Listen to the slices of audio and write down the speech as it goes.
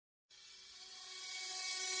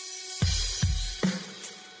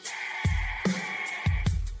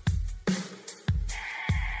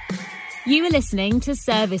You are listening to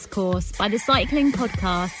Service Course by the Cycling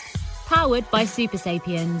Podcast, powered by Super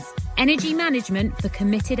Sapiens, energy management for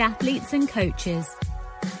committed athletes and coaches.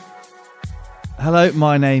 Hello,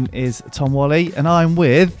 my name is Tom Wally and I'm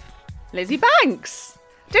with... Lizzie Banks.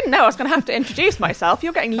 Didn't know I was going to have to introduce myself.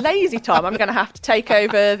 You're getting lazy, Tom. I'm going to have to take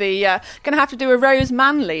over the... going to have to do a Rose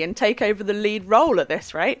Manley and take over the lead role at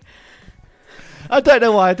this rate. I don't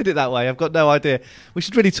know why I did it that way. I've got no idea. We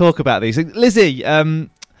should really talk about these. Lizzie,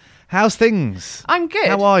 how's things? I'm good.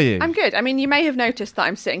 How are you? I'm good. I mean, you may have noticed that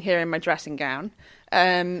I'm sitting here in my dressing gown.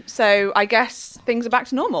 So I guess things are back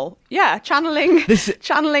to normal. Yeah, channeling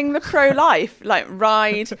the pro-life, like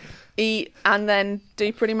ride, eat, and then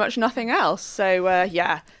do pretty much nothing else. So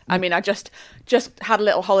yeah, I mean, I just had a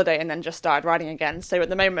little holiday and then just started riding again. So at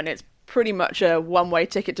the moment, it's pretty much a one-way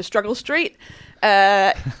ticket to Struggle Street.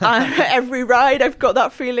 Every ride, I've got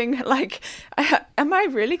that feeling like, am I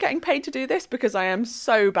really getting paid to do this? Because I am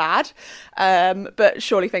so bad. But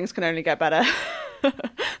surely things can only get better.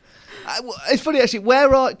 It's funny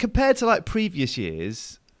actually. Compared to like previous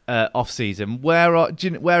years off season, where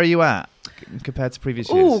are you at compared to previous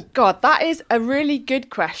years? Oh God, that is a really good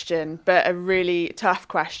question, but a really tough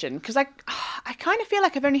question because I kind of feel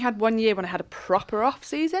like I've only had 1 year when I had a proper off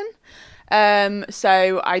season.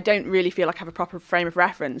 So I don't really feel like I have a proper frame of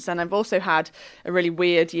reference. And I've also had a really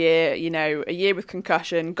weird year, a year with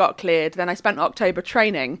concussion, got cleared. Then I spent October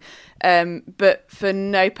training, but for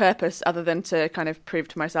no purpose other than to kind of prove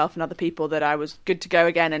to myself and other people that I was good to go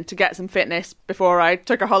again and to get some fitness before I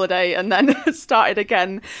took a holiday and then started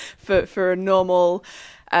again for a normal,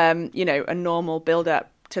 a normal build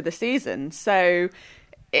up to the season. So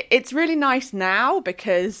it's really nice now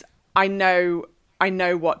because I know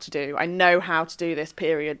what to do. I know how to do this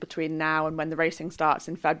period between now and when the racing starts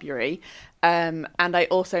in February. And I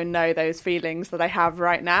also know those feelings that I have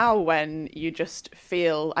right now when you just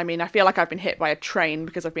feel... I mean, I feel like I've been hit by a train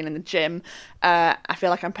because I've been in the gym. I feel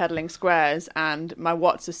like I'm pedaling squares and my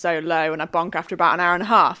watts are so low and I bonk after about an hour and a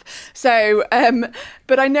half. So,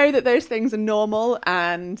 but I know that those things are normal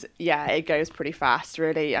and yeah, it goes pretty fast,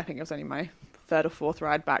 really. I think it was only my third or fourth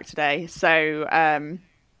ride back today. So,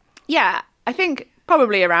 yeah, I think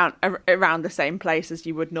probably around the same place as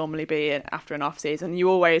you would normally be after an off season. You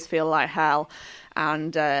always feel like hell,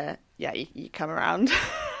 and you come around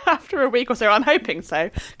after a week or so. I'm hoping so.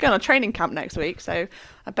 Going on training camp next week, so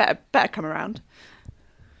I better come around.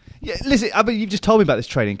 Yeah, listen. I mean, you've just told me about this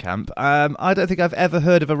training camp. I don't think I've ever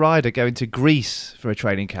heard of a rider going to Greece for a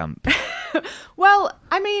training camp. Well,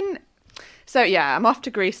 I mean. So yeah, I'm off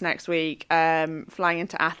to Greece next week, flying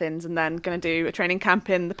into Athens and then going to do a training camp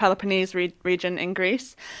in the Peloponnese region in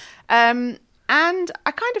Greece. And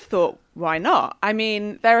I kind of thought, why not? I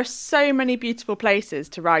mean, there are so many beautiful places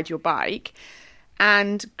to ride your bike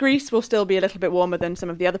and Greece will still be a little bit warmer than some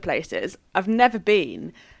of the other places. I've never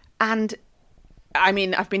been. And I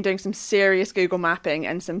mean, I've been doing some serious Google mapping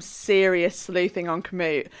and some serious sleuthing on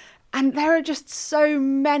Komoot. And there are just so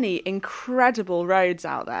many incredible roads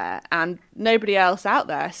out there and nobody else out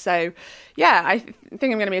there. So, yeah, I think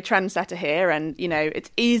I'm going to be a trendsetter here. And,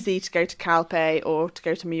 it's easy to go to Calpe or to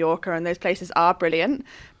go to Mallorca and those places are brilliant.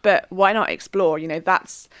 But why not explore?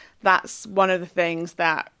 That's one of the things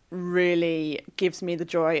that really gives me the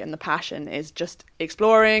joy and the passion is just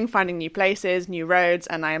exploring, finding new places, new roads.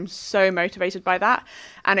 And I am so motivated by that.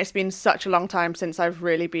 And it's been such a long time since I've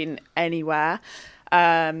really been anywhere.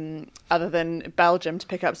 Other than Belgium to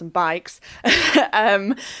pick up some bikes.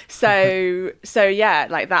 So yeah,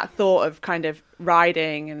 like that thought of kind of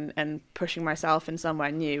riding and pushing myself in somewhere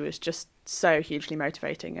new is just so hugely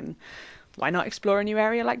motivating. And why not explore a new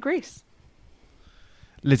area like Greece?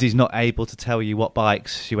 Lizzie's not able to tell you what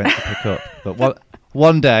bikes she went to pick up, but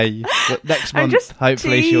one day, next month,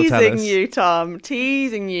 hopefully she'll tell us.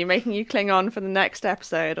 Teasing you, making you cling on for the next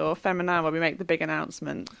episode or Femina where we make the big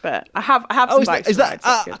announcement. But I have some bikes.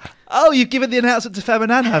 You've given the announcement to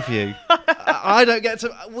Femina, have you?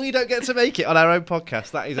 We don't get to make it on our own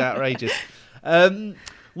podcast. That is outrageous.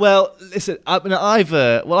 Well, listen.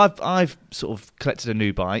 I've sort of collected a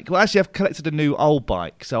new bike. Well, actually, I've collected a new old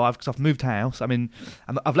bike. So I've moved house.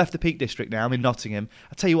 I've left the Peak District now. I'm in Nottingham.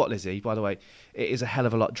 I tell you what, Lizzie. By the way, it is a hell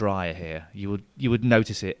of a lot drier here. You would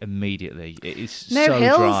notice it immediately. It is so dry. No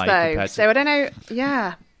hills though. So I don't know.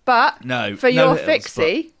 Yeah, but for your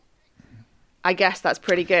fixie, I guess that's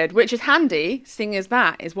pretty good. Which is handy, seeing as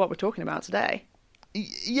that is what we're talking about today.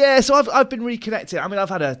 Yeah. So I've been reconnected. I mean, I've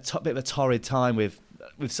had a bit of a torrid time with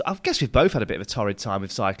I guess we've both had a bit of a torrid time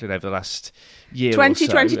with cycling over the last year.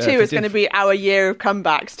 2022 or so. is going to be our year of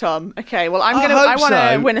comebacks, Tom. Okay, well, I want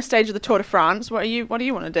to win a stage of the Tour de France. What do you want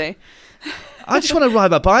to do? I just want to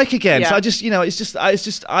ride my bike again. Yeah. So I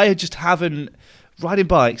just haven't. Riding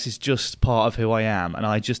bikes is just part of who I am, and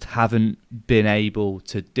I just haven't been able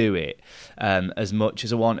to do it as much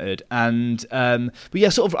as I wanted. And but yeah,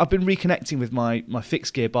 sort of, I've been reconnecting with my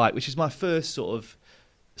fixed gear bike, which is my first sort of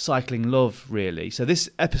cycling love, really. So this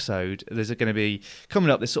episode, there's going to be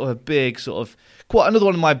coming up this sort of a big sort of quite another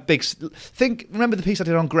one of my big remember the piece I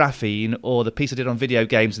did on graphene or the piece I did on video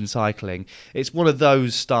games and cycling. It's one of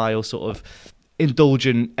those style sort of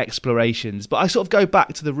indulgent explorations, but I sort of go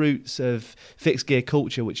back to the roots of fixed gear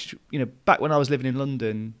culture, which, you know, back when I was living in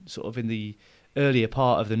London, sort of in the earlier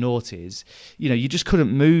part of the noughties, you know, you just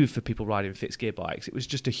couldn't move for people riding fixed gear bikes. It was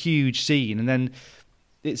just a huge scene, and then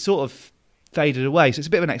it sort of faded away. So it's a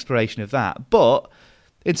bit of an exploration of that. But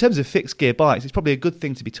in terms of fixed gear bikes, it's probably a good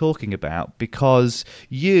thing to be talking about, because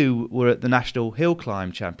you were at the National Hill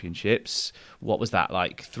Climb Championships. What was that,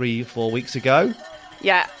 like 3 or 4 weeks ago?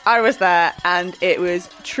 Yeah, I was there, and it was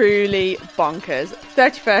truly bonkers.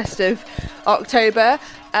 31st of October,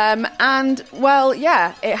 and, well,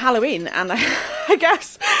 yeah, Halloween, and I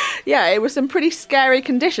guess, yeah, it was some pretty scary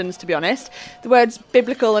conditions, to be honest. The words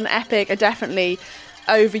biblical and epic are definitely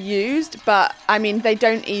overused, but, I mean, they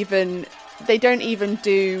don't even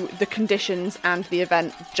do the conditions and the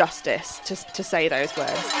event justice to say those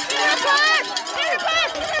words.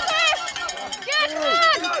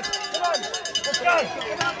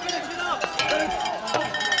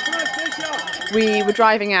 We were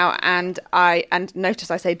driving out, and notice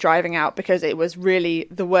I say driving out because it was really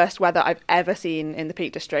the worst weather I've ever seen in the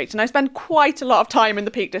Peak District, and I spend quite a lot of time in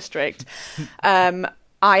the Peak District. I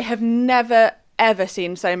have never ever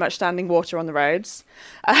seen so much standing water on the roads.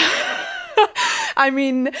 I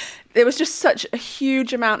mean, there was just such a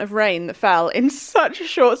huge amount of rain that fell in such a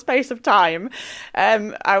short space of time.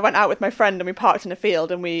 I went out with my friend and we parked in a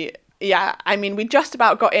field, and we just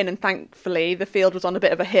about got in, and thankfully the field was on a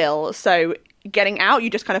bit of a hill, so getting out, you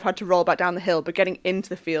just kind of had to roll back down the hill, but getting into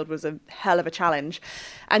the field was a hell of a challenge.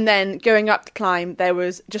 And then going up the climb, there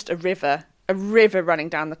was just a river running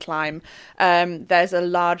down the climb. There's a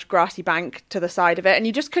large grassy bank to the side of it, and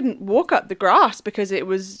you just couldn't walk up the grass because it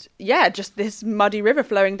was, just this muddy river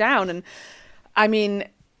flowing down. And I mean,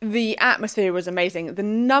 the atmosphere was amazing. The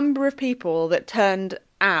number of people that turned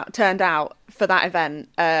out for that event,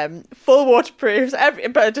 full waterproofs,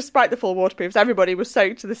 but despite the full waterproofs, everybody was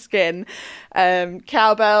soaked to the skin.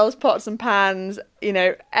 Cowbells, pots and pans, you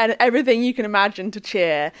know, and everything you can imagine to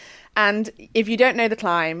cheer. And if you don't know the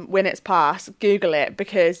climb, when it's past, Google it,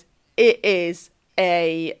 because it is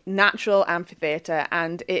a natural amphitheatre,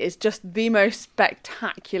 and it is just the most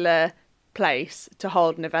spectacular place to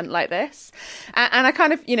hold an event like this. And I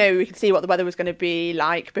kind of, you know, we could see what the weather was going to be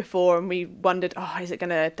like before, and we wondered, is it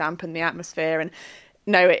going to dampen the atmosphere? And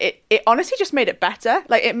no, it honestly just made it better.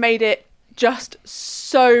 Like, it made it just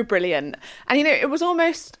so brilliant. And, you know, it was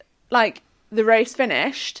almost like the race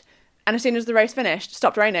finished, and as soon as the race finished, it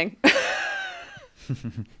stopped raining.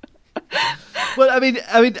 Well, I mean,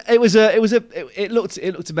 it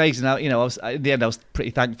looked amazing. Now, you know, in the end, I was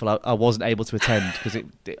pretty thankful I wasn't able to attend because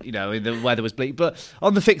the weather was bleak. But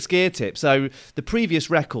on the fixed gear tip, so the previous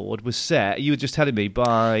record was set. You were just telling me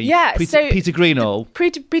by Peter Greenhalgh.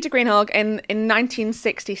 Peter Greenhalgh in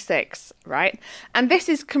 1966, right? And this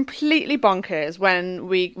is completely bonkers when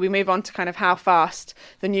we move on to kind of how fast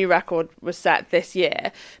the new record was set this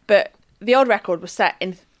year. But the old record was set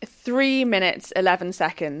in 3 minutes 11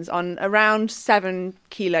 seconds on around 7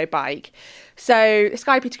 kilo bike. So this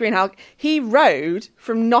guy Peter Greenhalgh, he rode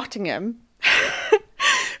from Nottingham to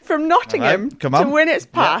win its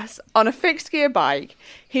pass on a fixed gear bike.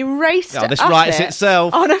 He raced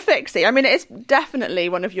itself on a fixie. I mean, it's definitely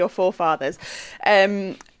one of your forefathers.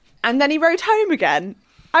 And then he rode home again.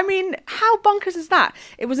 I mean, how bonkers is that?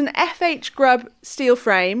 It was an FH Grubb steel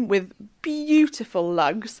frame with beautiful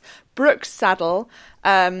lugs, Brooks saddle,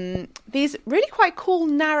 these really quite cool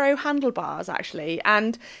narrow handlebars, actually.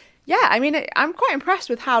 And yeah, I mean, I'm quite impressed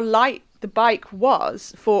with how light the bike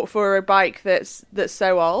was for a bike that's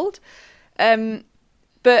so old.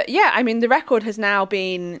 But yeah, I mean, the record has now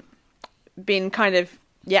been kind of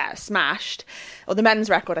smashed, or the men's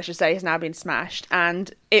record, I should say, has now been smashed,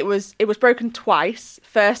 and it was broken twice.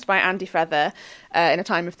 First by Andy Feather in a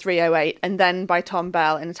time of 3:08, and then by Tom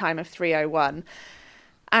Bell in a time of 3:01.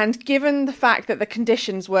 And given the fact that the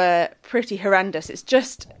conditions were pretty horrendous, it's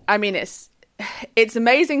just, I mean, it's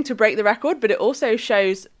amazing to break the record, but it also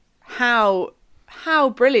shows how how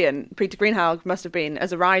brilliant Peter Greenhalgh must have been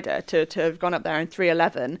as a rider to have gone up there in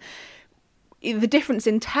 3:11. The difference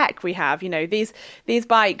in tech we have, these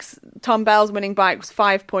bikes, Tom Bell's winning bike was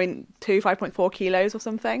 5.2, 5.4 kilos or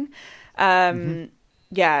something.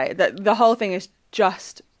 Yeah, the whole thing is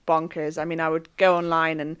just bonkers. I mean, I would go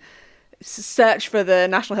online and search for the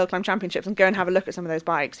National Hill Climb Championships and go and have a look at some of those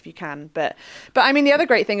bikes if you can. But I mean, the other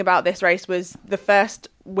great thing about this race was the first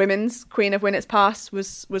women's Queen of Winnett's Pass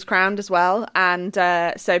was crowned as well. And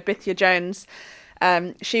so Bithia Jones,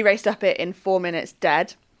 she raced up it in 4 minutes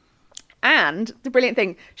dead. And the brilliant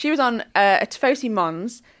thing, she was on a Tifosi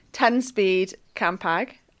Mons 10-speed Campag.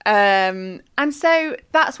 And so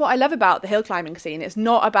that's what I love about the hill climbing scene. It's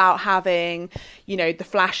not about having, the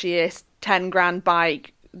flashiest 10 grand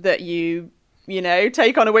bike that you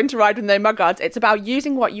take on a winter ride with no mudguards. It's about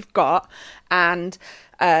using what you've got and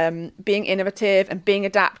being innovative and being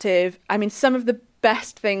adaptive. I mean, some of the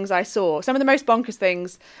best things I saw, some of the most bonkers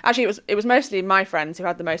things, actually it was mostly my friends who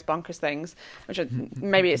had the most bonkers things, which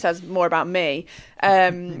maybe it says more about me.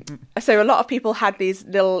 So a lot of people had these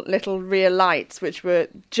little rear lights, which were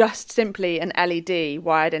just simply an LED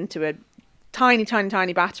wired into a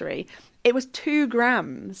tiny battery. It was 2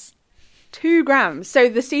 grams. 2 grams. So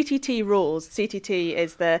the CTT rules, CTT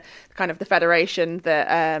is the kind of the federation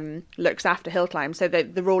that looks after hill climb. So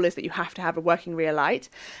the rule is that you have to have a working rear light,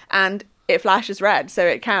 and it flashes red, so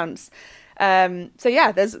it counts. So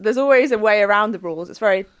yeah, there's always a way around the rules. It's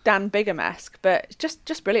very Dan Bigham-esque, but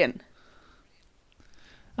just brilliant.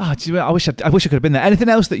 Oh, I wish I could have been there. Anything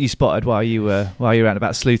else that you spotted while you were out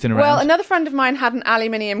about sleuthing around? Well, another friend of mine had an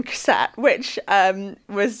aluminium cassette, which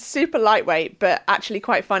was super lightweight, but actually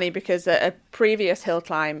quite funny because at a previous hill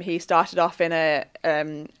climb, he started off in a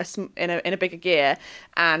bigger gear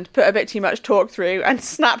and put a bit too much torque through and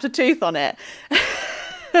snapped a tooth on it.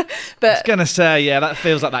 But I was going to say, yeah, that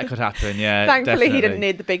feels like that could happen, yeah. Thankfully, definitely. He didn't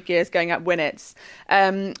need the big gears going up Winnett's.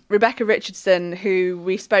 Rebecca Richardson, who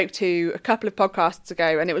we spoke to a couple of podcasts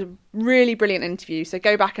ago, and it was a really brilliant interview, so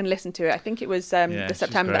go back and listen to it. I think it was the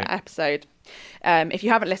September episode. If you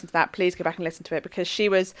haven't listened to that, please go back and listen to it, because she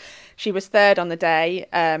was third on the day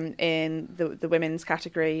in the women's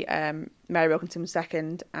category. Mary Wilkinson was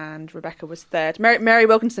second and Rebecca was third. Mary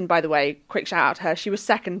Wilkinson, by the way, quick shout out to her, she was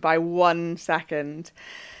second by 1 second.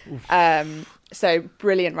 So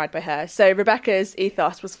brilliant ride by her. So Rebecca's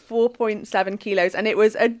ethos was 4.7 kilos and it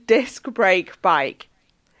was a disc brake bike.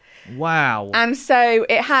 Wow. And so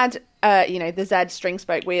it had the Z string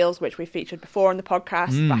spoke wheels, which we featured before on the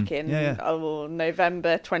podcast back in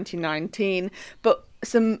November 2019. But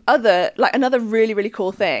another really, really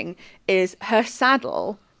cool thing is her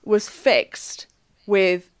saddle was fixed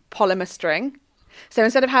with polymer string. So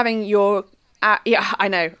instead of having your I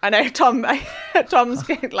know. Tom's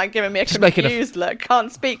like giving me a confused look.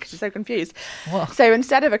 Can't speak because he's so confused. What? So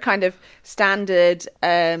instead of a kind of standard,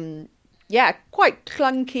 quite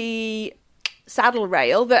clunky saddle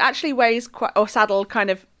rail that actually weighs quite, or saddle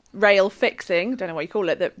kind of rail fixing, don't know what you call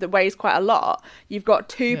it, that weighs quite a lot. You've got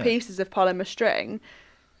 2 pieces of polymer string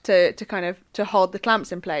to kind of to hold the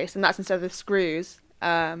clamps in place, and that's instead of the screws.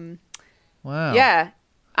 Wow. Yeah.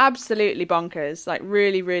 Absolutely bonkers, like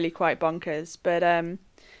really, really quite bonkers, but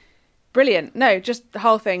brilliant. No, just the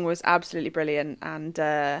whole thing was absolutely brilliant, and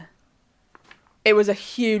it was a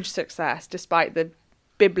huge success despite the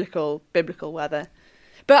biblical weather.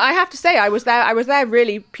 But I have to say, I was there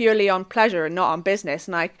really purely on pleasure and not on business,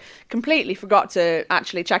 and I completely forgot to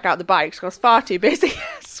actually check out the bikes because I was far too busy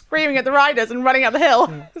screaming at the riders and running up the hill.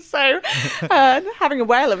 So having a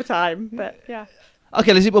whale of a time, but yeah.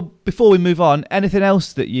 Okay, Lizzie, well, before we move on, anything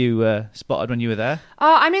else that you spotted when you were there?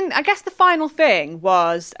 I mean, I guess the final thing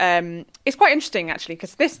was, it's quite interesting, actually,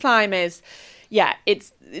 because this climb is,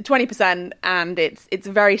 it's 20% and it's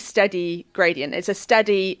a very steady gradient. It's a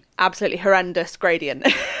steady, absolutely horrendous gradient,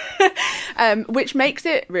 which makes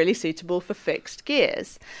it really suitable for fixed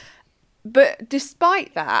gears. But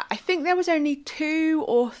despite that, I think there was only 2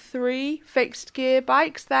 or 3 fixed gear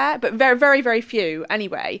bikes there, but very, very, very few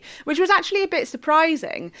anyway, which was actually a bit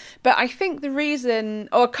surprising. But I think the reason,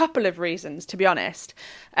 or a couple of reasons, to be honest.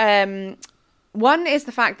 One is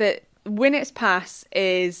the fact that Winnett's Pass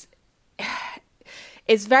is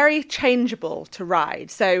very changeable to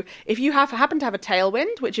ride. So if you happen to have a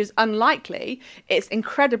tailwind, which is unlikely, it's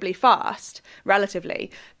incredibly fast,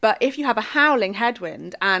 relatively. But if you have a howling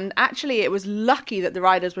headwind, and actually it was lucky that the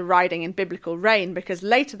riders were riding in biblical rain, because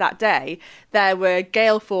later that day there were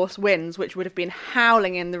gale force winds which would have been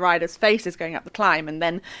howling in the riders' faces going up the climb, and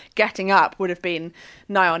then getting up would have been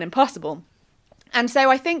nigh on impossible. And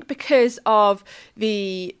so I think because of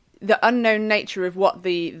the the unknown nature of what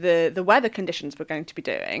the weather conditions were going to be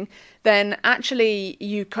doing, then actually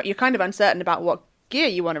you're kind of uncertain about what gear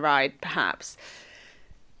you want to ride, perhaps.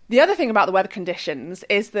 The other thing about the weather conditions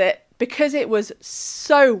is that because it was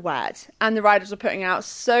so wet and the riders were putting out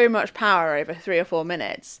so much power over 3 or 4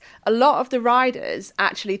 minutes, a lot of the riders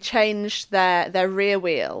actually changed their rear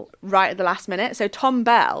wheel right at the last minute. So Tom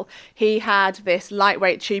Bell, he had this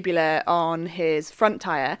lightweight tubular on his front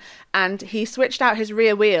tyre, and he switched out his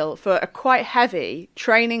rear wheel for a quite heavy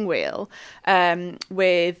training wheel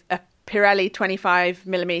with a Pirelli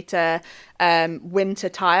 25mm winter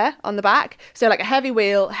tyre on the back. So like a heavy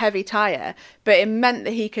wheel, heavy tyre, but it meant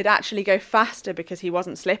that he could actually go faster because he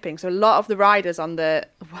wasn't slipping. So a lot of the riders on the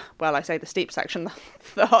steep section,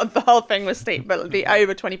 the whole thing was steep, but the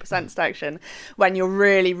over 20% section, when you're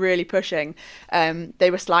really, really pushing,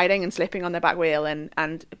 they were sliding and slipping on their back wheel.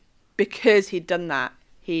 And because he'd done that,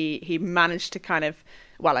 he managed to kind of,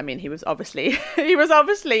 well, I mean, he was obviously,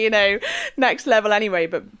 next level anyway,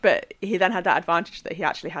 but he then had that advantage that he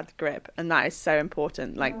actually had the grip, and that is so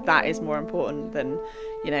important. Like, that is more important than,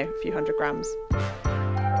 a few hundred grams.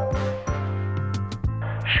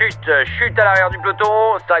 Chute à l'arrière du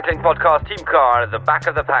peloton, cycling podcast team car at the back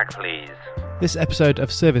of the pack, please. This episode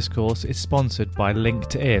of Service Course is sponsored by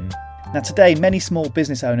LinkedIn. Now today, many small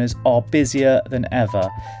business owners are busier than ever.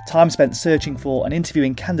 Time spent searching for and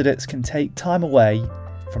interviewing candidates can take time away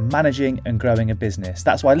from managing and growing a business.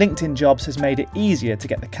 That's why LinkedIn Jobs has made it easier to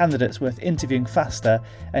get the candidates worth interviewing faster,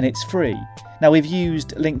 and it's free. Now, we've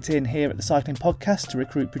used LinkedIn here at the Cycling Podcast to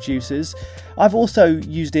recruit producers. I've also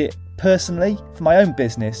used it personally for my own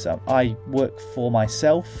business. I work for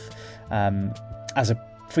myself as a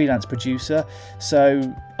freelance producer, so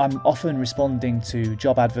I'm often responding to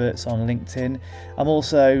job adverts on LinkedIn. I'm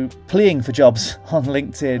also pleading for jobs on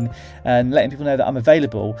LinkedIn and letting people know that I'm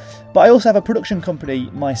available. But I also have a production company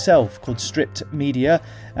myself called Stripped Media,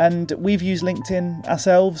 and we've used LinkedIn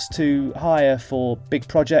ourselves to hire for big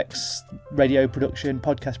projects, radio production,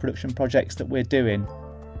 podcast production projects that we're doing.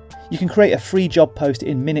 You can create a free job post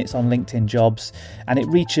in minutes on LinkedIn Jobs, and it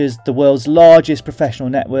reaches the world's largest professional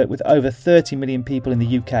network with over 30 million people in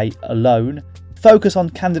the UK alone. Focus on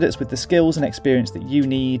candidates with the skills and experience that you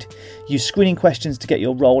need. Use screening questions to get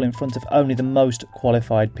your role in front of only the most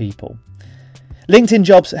qualified people. LinkedIn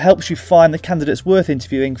Jobs helps you find the candidates worth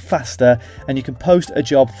interviewing faster, and you can post a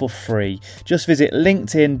job for free. Just visit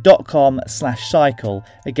linkedin.com/cycle.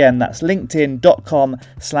 Again, that's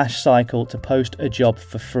linkedin.com/cycle to post a job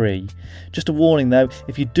for free. Just a warning though,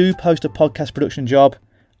 if you do post a podcast production job,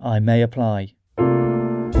 I may apply.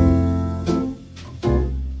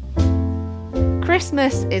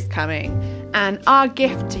 Christmas is coming, and our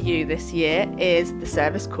gift to you this year is the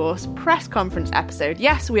Service Course press conference episode.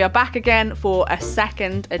 Yes, we are back again for a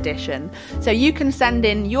second edition. So you can send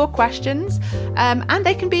in your questions, and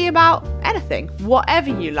they can be about anything, whatever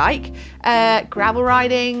you like. Gravel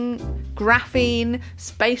riding, graphene,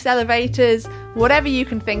 space elevators, whatever you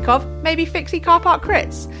can think of, maybe fixie car park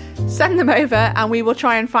crits. Send them over and we will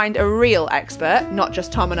try and find a real expert, not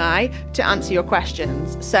just Tom and I, to answer your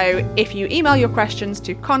questions. So if you email your questions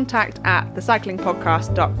to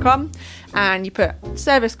contact@thecyclingpodcast.com and you put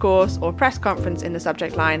service course or press conference in the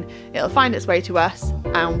subject line, it'll find its way to us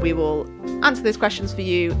and we will answer those questions for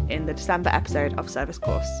you in the December episode of Service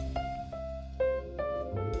Course.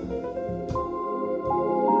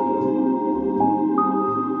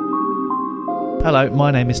 Hello, my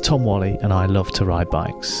name is Tom Wally and I love to ride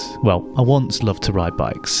bikes. Well, I once loved to ride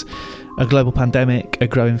bikes. A global pandemic, a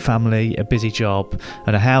growing family, a busy job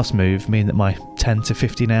and a house move mean that my 10 to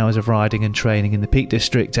 15 hours of riding and training in the Peak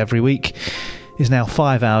District every week is now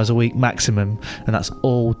 5 hours a week maximum, and that's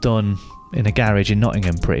all done in a garage in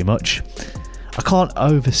Nottingham pretty much. I can't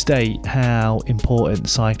overstate how important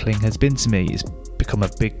cycling has been to me. It's become a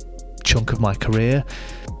big chunk of my career,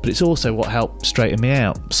 but it's also what helped straighten me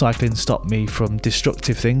out. Cycling stopped me from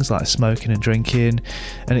destructive things like smoking and drinking,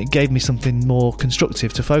 and it gave me something more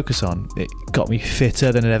constructive to focus on. It got me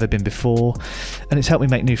fitter than I'd ever been before, and it's helped me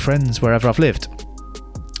make new friends wherever I've lived.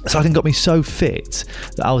 Cycling got me so fit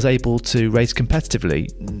that I was able to race competitively,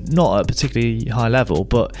 not at a particularly high level,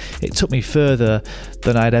 but it took me further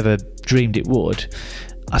than I'd ever dreamed it would.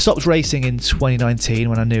 I stopped racing in 2019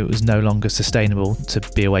 when I knew it was no longer sustainable to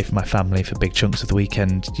be away from my family for big chunks of the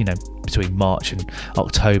weekend, between March and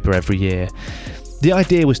October every year. The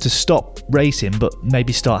idea was to stop racing, but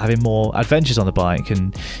maybe start having more adventures on the bike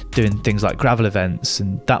and doing things like gravel events,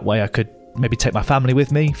 and that way I could maybe take my family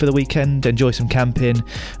with me for the weekend, enjoy some camping,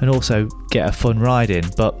 and also get a fun ride in.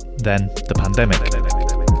 But then the pandemic.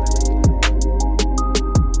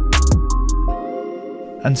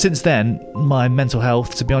 And since then, my mental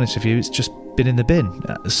health, to be honest with you, it's just been in the bin.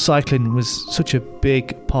 Cycling was such a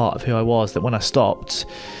big part of who I was that when I stopped,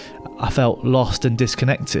 I felt lost and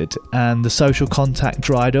disconnected, and the social contact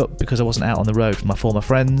dried up because I wasn't out on the road with my former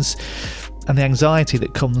friends, and the anxiety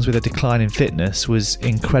that comes with a decline in fitness was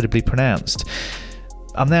incredibly pronounced.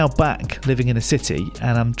 I'm now back living in a city,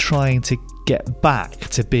 and I'm trying to get back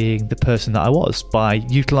to being the person that I was by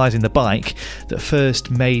utilising the bike that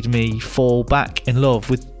first made me fall back in love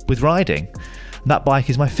with riding. And that bike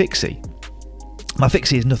is my Fixie. My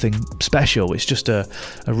Fixie is nothing special. It's just a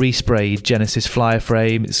resprayed Genesis flyer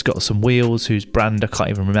frame. It's got some wheels whose brand I can't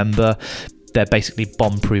even remember. They're basically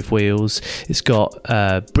bomb-proof wheels. It's got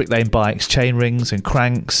Brick Lane Bikes chain rings and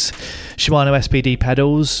cranks, Shimano SPD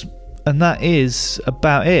pedals, and that is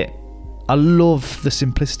about it. I love the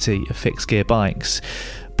simplicity of fixed gear bikes,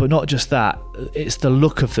 but not just that, it's the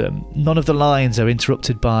look of them. None of the lines are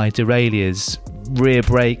interrupted by derailleurs, rear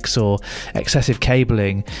brakes or excessive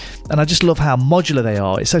cabling, and I just love how modular they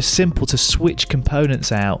are. It's so simple to switch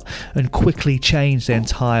components out and quickly change the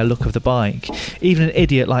entire look of the bike. Even an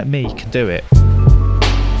idiot like me can do it.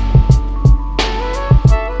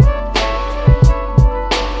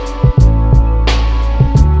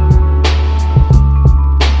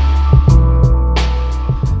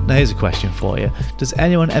 Now here's a question for you. Does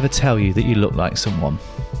anyone ever tell you that you look like someone?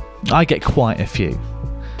 I get quite a few.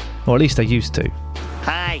 Or at least I used to.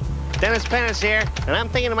 Hi, Dennis Pennis here, and I'm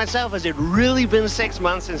thinking to myself, has it really been 6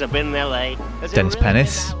 months since I've been in LA? Dennis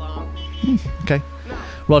Pennis. Okay.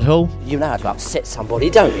 Rod Hull. You know how to upset somebody,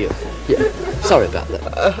 don't you? Yeah. Sorry about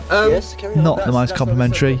that. Yes, carry on. Not the most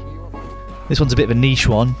complimentary. This one's a bit of a niche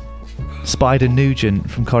one. Spider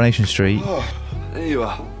Nugent from Coronation Street. Oh, there you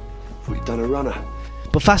are. Thought you'd done a runner.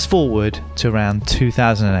 But fast forward to around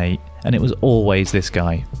 2008, and it was always this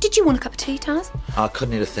guy. Did you want a cup of tea, Taz? I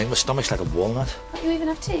couldn't eat a thing. My stomach's like a walnut. Don't you even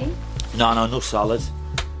have tea? No solid.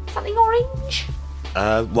 Something orange?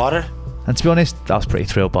 Water. And to be honest, I was pretty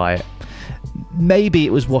thrilled by it. Maybe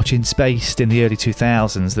it was watching Spaced in the early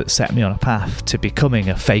 2000s that set me on a path to becoming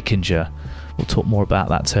a fakinger. We'll talk more about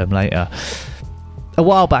that term later. A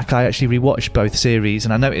while back I actually rewatched both series,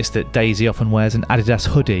 and I noticed that Daisy often wears an Adidas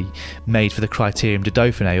hoodie made for the Criterium de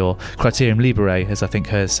Dauphiné, or Criterium Libre as I think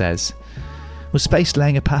hers says. Was Spaced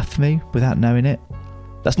laying a path for me without knowing it?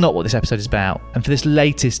 That's not what this episode is about, and for this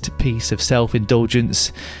latest piece of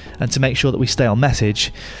self-indulgence, and to make sure that we stay on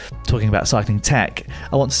message, talking about cycling tech,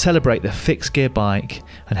 I want to celebrate the fixed gear bike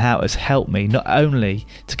and how it has helped me not only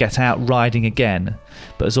to get out riding again,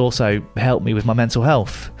 but has also helped me with my mental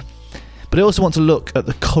health. But I also want to look at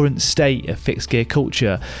the current state of fixed gear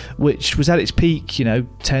culture, which was at its peak,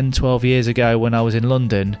 10, 12 years ago when I was in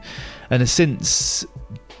London, and has since,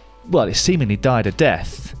 it seemingly died a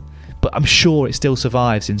death, but I'm sure it still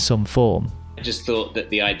survives in some form. I just thought that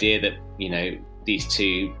the idea that, these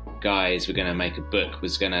two guys were going to make a book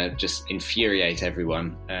was going to just infuriate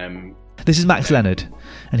everyone. This is Max Leonard,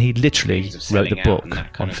 and he literally wrote the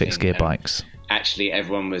book on fixed gear bikes. Actually,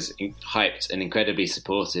 everyone was hyped and incredibly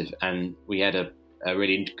supportive, and we had a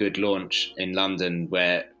really good launch in London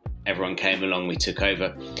where everyone came along, we took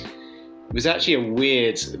over. It was actually a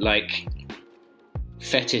weird,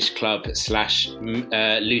 fetish club /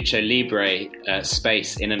 lucha libre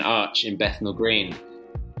space in an arch in Bethnal Green,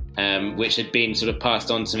 which had been sort of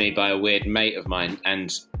passed on to me by a weird mate of mine, and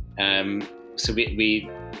so we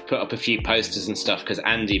put up a few posters and stuff because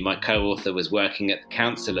Andy, my co-author, was working at the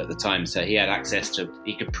council at the time, so he had access to,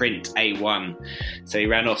 he could print A1, so he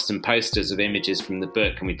ran off some posters of images from the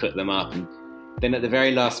book and we put them up. And then at the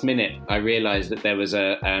very last minute I realised that there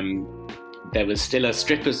was still a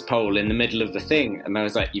stripper's pole in the middle of the thing, and I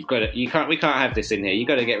was like, we can't have this in here, you've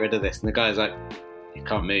got to get rid of this. And the guy's like, you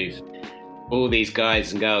can't move. All these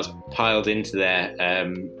guys and girls piled into there.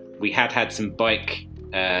 We had some bike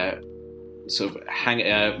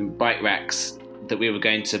bike racks that we were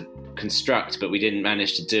going to construct, but we didn't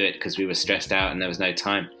manage to do it because we were stressed out and there was no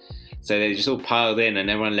time. So they just all piled in, and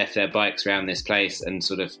everyone left their bikes around this place and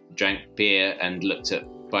sort of drank beer and looked at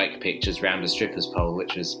bike pictures around a stripper's pole,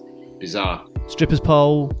 which was bizarre. Stripper's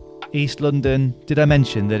pole, East London. Did I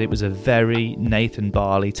mention that it was a very Nathan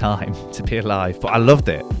Barley time to be alive? But I loved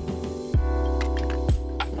it.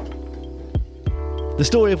 The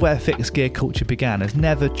story of where fixed gear culture began has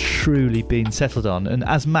never truly been settled on, and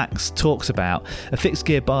as Max talks about, a fixed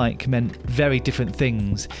gear bike meant very different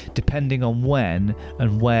things depending on when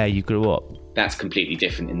and where you grew up. That's completely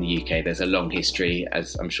different in the UK. There's a long history,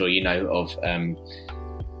 as I'm sure you know, of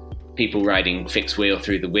people riding fixed wheel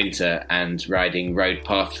through the winter and riding road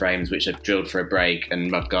path frames which are drilled for a brake and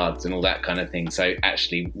mud guards and all that kind of thing. So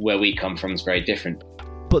actually where we come from is very different.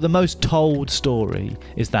 But the most told story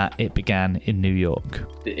is that it began in New York.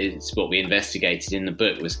 It's what we investigated in the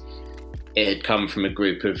book. Was it had come from a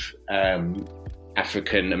group of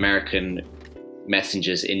African American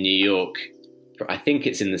messengers in New York. I think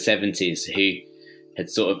it's in the 70s, who had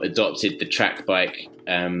sort of adopted the track bike,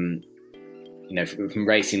 from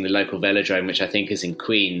racing the local velodrome, which I think is in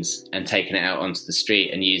Queens, and taken it out onto the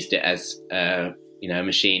street and used it as a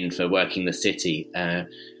machine for working the city,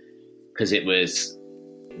 because it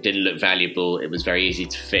didn't look valuable. It was very easy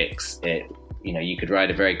to fix. You could ride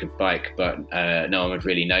a very good bike, but no one would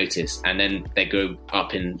really notice. And then they go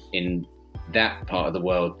up in that part of the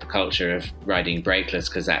world, the culture of riding brakeless,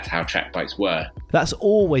 because that's how track bikes were. That's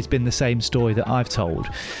always been the same story that I've told.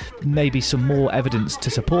 Maybe some more evidence to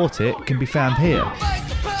support it can be found here.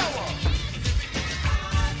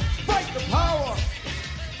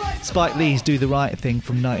 Spike Lee's Do the Right Thing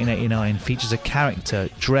from 1989 features a character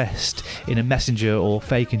dressed in a Messenger or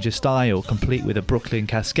Fakinger style, complete with a Brooklyn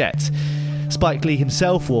casquette. Spike Lee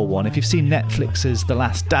himself wore one. If you've seen Netflix's The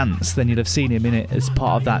Last Dance, then you'll have seen him in it as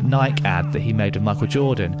part of that Nike ad that he made of Michael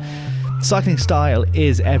Jordan. Cycling style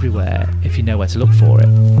is everywhere if you know where to look for it.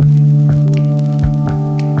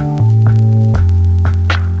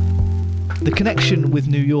 The connection with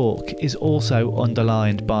New York is also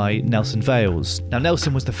underlined by Nelson Vales. Now,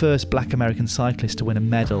 Nelson was the first black American cyclist to win a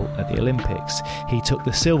medal at the Olympics. He took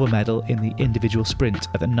the silver medal in the individual sprint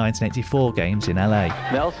at the 1984 Games in LA.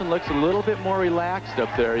 Nelson looks a little bit more relaxed up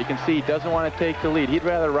there. You can see he doesn't want to take the lead. He'd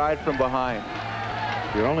rather ride from behind.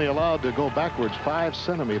 You're only allowed to go backwards 5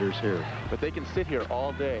 centimeters here. But they can sit here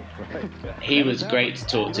all day. He was great to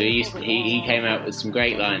talk to. He came out with some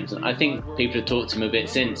great lines. I think people have talked to him a bit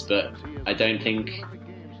since, but I don't think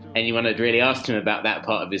anyone had really asked him about that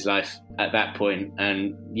part of his life at that point.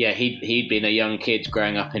 And yeah, he'd been a young kid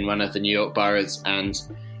growing up in one of the New York boroughs and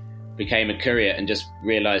became a courier and just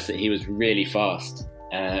realised that he was really fast.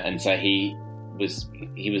 And so he was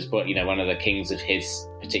one of the kings of his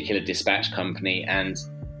particular dispatch company, and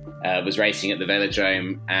was racing at the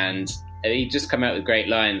velodrome, and he'd just come out with great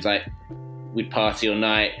lines like, we'd party all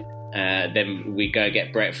night, then we'd go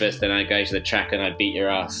get breakfast, then I'd go to the track and I'd beat your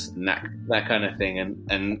ass, and that kind of thing.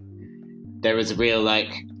 And there was a real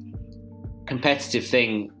competitive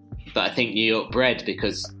thing that I think New York bred,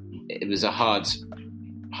 because it was a hard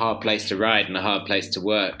place to ride and a hard place to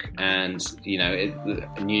work, and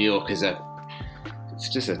New York is it's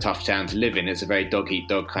just a tough town to live in. It's a very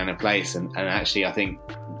dog-eat-dog kind of place, and actually I think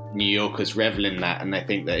New Yorkers revel in that, and they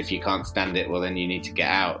think that if you can't stand it, well then you need to get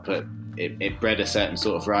out. But it bred a certain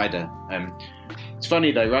sort of rider. It's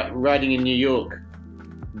funny though, riding in New York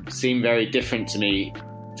seemed very different to me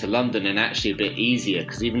to London, and actually a bit easier,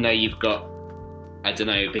 because even though you've got, I don't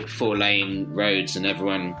know, big 4-lane roads and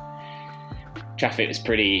traffic was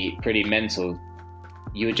pretty mental,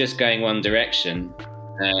 you were just going one direction.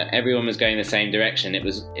 Everyone was going the same direction. It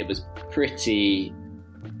was pretty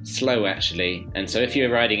slow actually, and so if you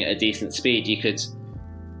were riding at a decent speed, you could,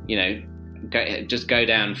 just go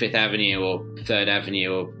down 5th Avenue or 3rd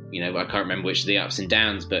Avenue, or I can't remember which of the ups and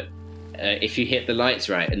downs, but if you hit the lights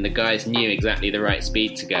right and the guys knew exactly the right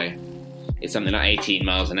speed to go, it's something like 18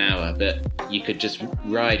 miles an hour, but you could just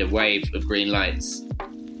ride a wave of green lights.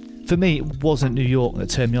 For me, it wasn't New York that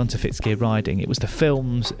turned me on to fixed gear riding. It was the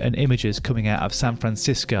films and images coming out of San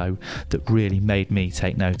Francisco that really made me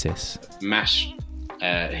take notice. MASH,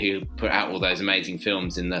 who put out all those amazing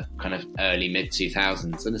films in the kind of early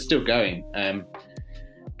mid-2000s, and they're still going.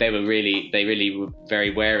 They really were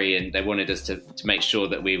very wary, and they wanted us to make sure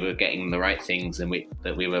that we were getting the right things, and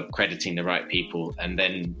that we were crediting the right people. And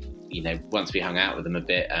then, once we hung out with them a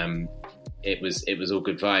bit, it was all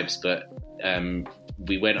good vibes. But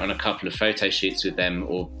we went on a couple of photo shoots with them,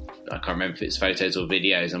 or I can't remember if it's photos or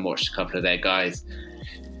videos, and watched a couple of their guys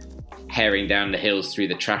herring down the hills through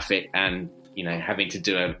the traffic, and having to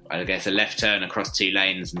do a left turn across 2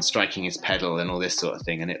 lanes and striking his pedal and all this sort of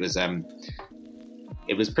thing. And it was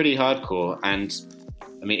pretty hardcore. And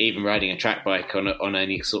I mean, even riding a track bike on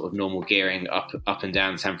any sort of normal gearing up and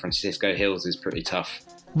down San Francisco hills is pretty tough.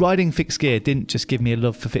 Riding fixed gear didn't just give me a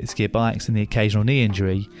love for fixed gear bikes and the occasional knee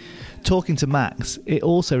injury. Talking to Max, it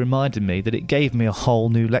also reminded me that it gave me a whole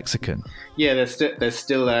new lexicon. Yeah, there's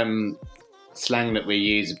still slang that we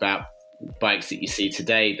use about bikes that you see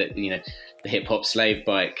today, that the hip hop slave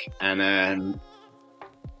bike, and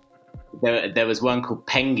there was one called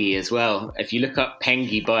Pengy as well. If you look up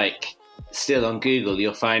Pengy bike still on Google,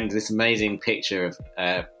 you'll find this amazing picture of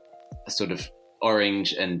a sort of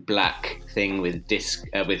orange and black thing with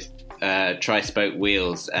tri-spoke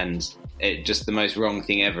wheels, and it just the most wrong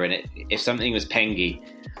thing ever. And if something was Pengy,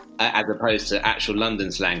 as opposed to actual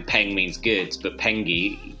London slang, peng means good, but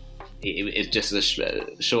pengy is just a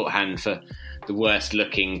shorthand for the worst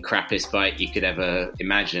looking, crappiest bike you could ever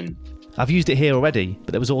imagine. I've used it here already,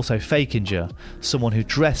 but there was also fakinger, someone who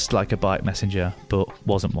dressed like a bike messenger but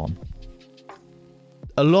wasn't one.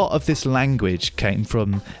 A lot of this language came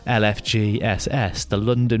from LFGSS, the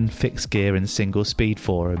London Fixed Gear and Single Speed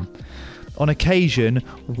Forum. On occasion,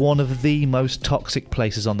 one of the most toxic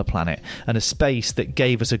places on the planet, and a space that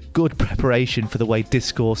gave us a good preparation for the way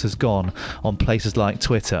discourse has gone on places like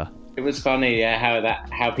Twitter. It was funny,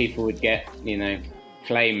 how people would get,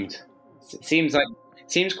 flamed. It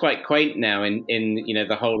seems quite quaint now in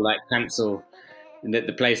the whole cancel,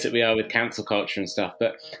 the place that we are with cancel culture and stuff.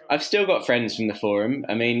 But I've still got friends from the forum.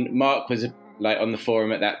 I mean, Mark was on the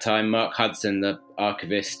forum at that time, Mark Hudson, the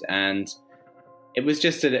archivist, and it was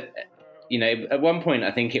just at one point,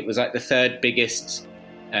 I think it was the third biggest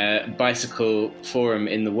bicycle forum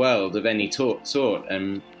in the world of any sort.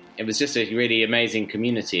 It was just a really amazing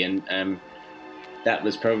community, and that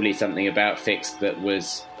was probably something about Fixed that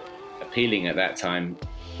was appealing at that time.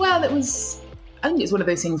 Well, I think it's one of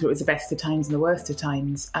those things where it was the best of times and the worst of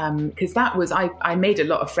times, because I made a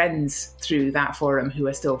lot of friends through that forum who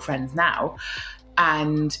are still friends now,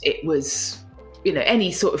 and it was,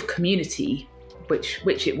 any sort of community,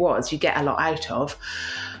 which it was, you get a lot out of.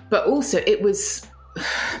 But also it was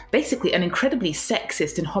basically an incredibly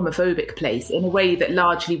sexist and homophobic place in a way that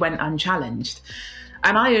largely went unchallenged.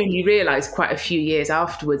 And I only realised quite a few years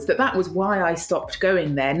afterwards that was why I stopped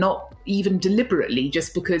going there, not even deliberately,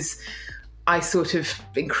 just because I sort of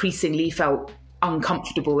increasingly felt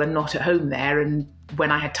uncomfortable and not at home there. And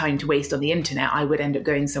when I had time to waste on the internet, I would end up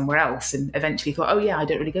going somewhere else, and eventually thought, oh yeah, I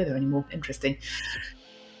don't really go there anymore. Interesting.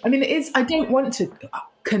 I mean, I don't want to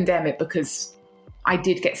condemn it because I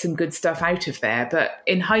did get some good stuff out of there. But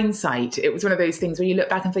in hindsight, it was one of those things where you look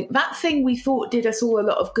back and think, that thing we thought did us all a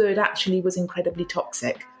lot of good actually was incredibly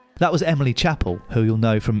toxic. That was Emily Chappell, who you'll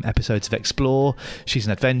know from episodes of Explore. She's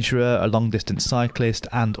an adventurer, a long-distance cyclist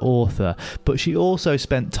and author, but she also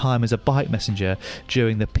spent time as a bike messenger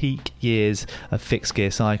during the peak years of fixed gear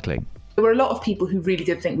cycling. There were a lot of people who really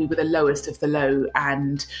did think we were the lowest of the low,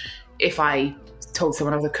 and if I told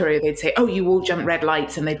someone I was a courier, they'd say, oh, you all jump red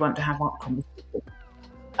lights, and they'd want to have that conversation.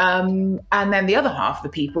 And then the other half of the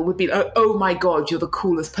people would be, oh my God, you're the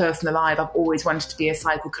coolest person alive. I've always wanted to be a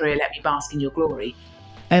cycle courier. Let me bask in your glory.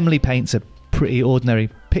 Emily paints a pretty ordinary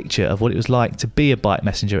picture of what it was like to be a bike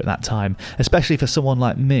messenger at that time, especially for someone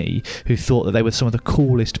like me who thought that they were some of the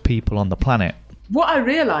coolest people on the planet. What I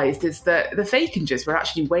realised is that the Fakingers were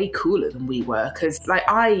actually way cooler than we were, because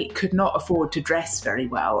I could not afford to dress very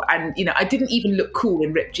well, and I didn't even look cool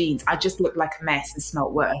in ripped jeans. I just looked like a mess and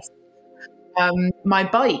smelt worse. My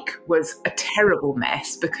bike was a terrible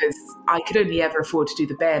mess because I could only ever afford to do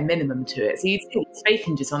the bare minimum to it. So you'd see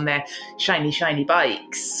Fakingers on their shiny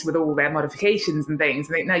bikes with all their modifications and things,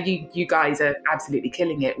 and think, no, you guys are absolutely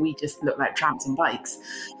killing it. We just look like tramps on bikes.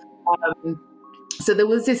 So there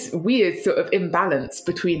was this weird sort of imbalance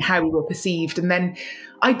between how we were perceived. And then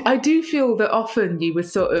I do feel that often you were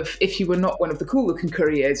sort of, if you were not one of the cool looking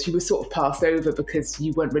couriers, you were sort of passed over because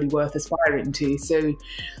you weren't really worth aspiring to. So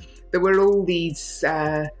there were all these,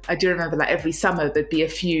 I do remember every summer there'd be a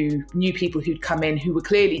few new people who'd come in who were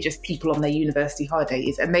clearly just people on their university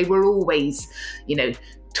holidays. And they were always,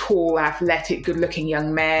 tall, athletic, good-looking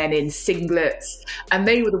young men in singlets, and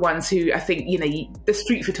they were the ones who I think the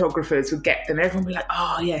street photographers would get them. Everyone would be like,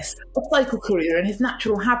 "Oh yes, a cycle courier in his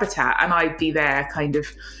natural habitat," and I'd be there, kind of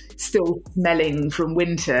still smelling from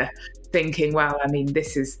winter, thinking, "Well, I mean,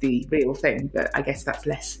 this is the real thing," but I guess that's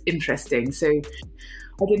less interesting. So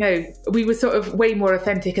I don't know. We were sort of way more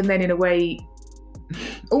authentic, and then in a way,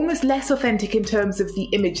 almost less authentic in terms of the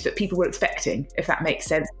image that people were expecting, if that makes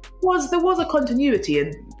sense. There was a continuity,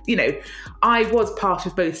 and I was part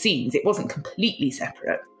of both scenes. It wasn't completely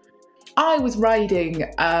separate. I was riding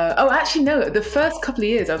the first couple of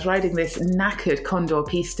years I was riding this knackered Condor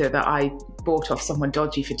Pista that I bought off someone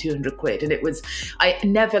dodgy for 200 quid, and I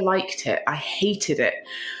never liked it. I hated it.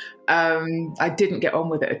 I didn't get on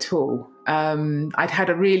with it at all. I'd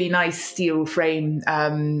had a really nice steel frame,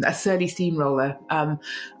 a Surly steamroller, and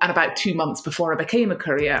about 2 months before I became a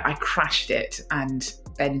courier, I crashed it and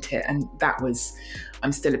bent it, and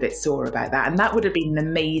I'm still a bit sore about that. And that would have been an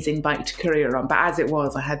amazing bike to courier on, but as it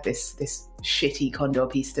was, I had this shitty Condor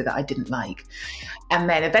Pista that I didn't like. And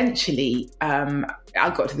then eventually, I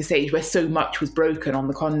got to the stage where so much was broken on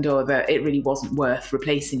the Condor that it really wasn't worth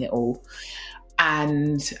replacing it all.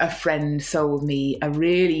 And a friend sold me a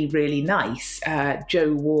really, really nice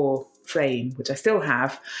Joe War frame, which I still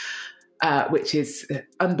have. which is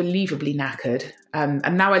unbelievably knackered.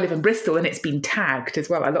 And now I live in Bristol and it's been tagged as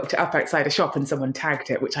well. I looked it up outside a shop and someone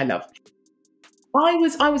tagged it, which I love. I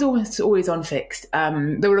was always on fixed.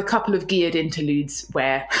 There were a couple of geared interludes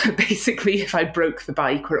where basically if I broke the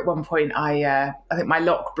bike, or at one point I think my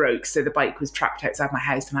lock broke, so the bike was trapped outside my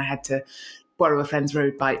house and I had to borrow a friend's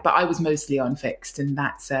road bike. But I was mostly on fixed, and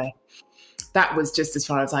that was just, as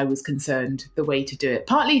far as I was concerned, the way to do it.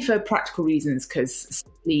 Partly for practical reasons, because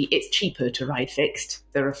it's cheaper to ride fixed.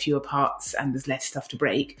 There are fewer parts and there's less stuff to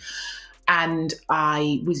break. And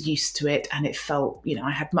I was used to it, and it felt,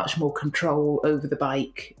 I had much more control over the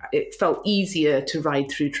bike. It felt easier to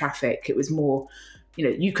ride through traffic. It was more,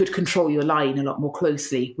 you could control your line a lot more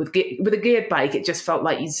closely. With a geared bike, it just felt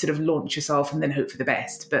like you'd sort of launch yourself and then hope for the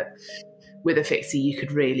best. But with a fixie, you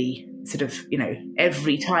could really sort of,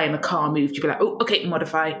 every time a car moved, you'd be like, oh, okay,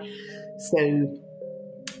 modify. So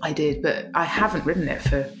I did, but I haven't ridden it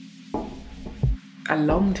for a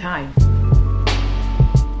long time.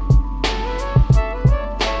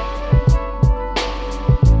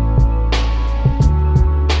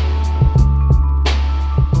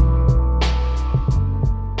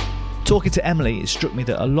 Talking to Emily, it struck me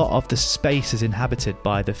that a lot of the spaces inhabited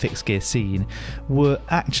by the fixed gear scene were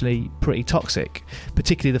actually pretty toxic,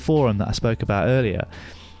 particularly the forum that I spoke about earlier.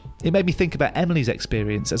 It made me think about Emily's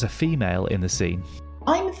experience as a female in the scene.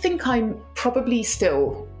 I think I'm probably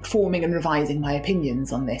still forming and revising my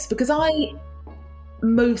opinions on this, because I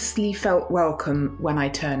mostly felt welcome when I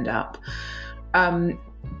turned up.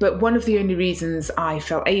 But one of the only reasons I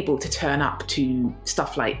felt able to turn up to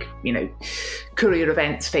stuff like, courier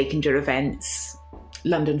events, Fakinger events,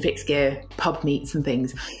 London fixed gear, pub meets and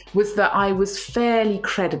things, was that I was fairly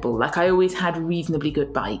credible. Like, I always had reasonably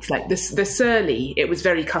good bikes. Like the Surly, it was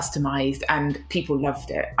very customised and people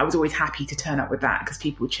loved it. I was always happy to turn up with that because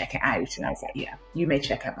people would check it out. And I was like, yeah, you may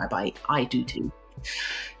check out my bike. I do too.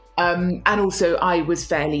 And also I was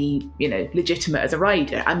fairly, legitimate as a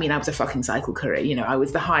rider. I mean, I was a fucking cycle courier, I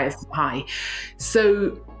was the highest high.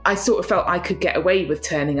 So I sort of felt I could get away with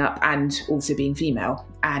turning up and also being female.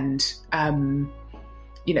 And,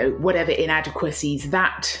 whatever inadequacies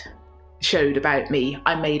that showed about me,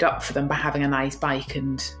 I made up for them by having a nice bike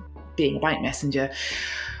and being a bike messenger.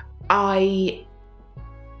 The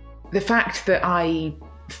fact that I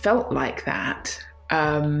felt like that,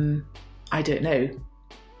 I don't know.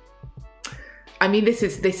 I mean, this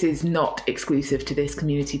is not exclusive to this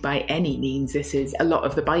community by any means. This is a lot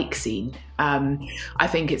of the bike scene. I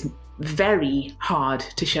think it's very hard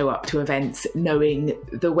to show up to events knowing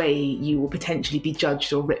the way you will potentially be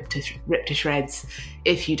judged or ripped to shreds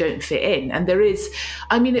if you don't fit in. And there is,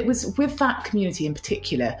 it was with that community in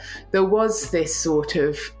particular, there was this sort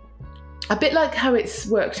of, a bit like how it's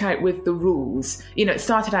worked out with the rules. It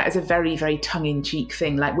started out as a very, very tongue-in-cheek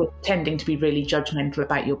thing, like we're tending to be really judgmental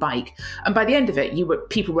about your bike. And by the end of it,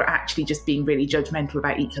 people were actually just being really judgmental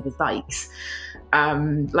about each other's bikes.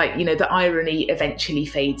 The irony eventually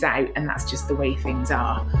fades out, and that's just the way things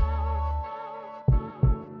are.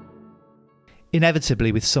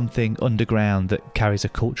 Inevitably, with something underground that carries a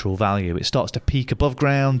cultural value, it starts to peak above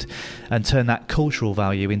ground and turn that cultural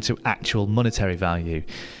value into actual monetary value.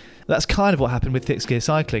 That's kind of what happened with fixed gear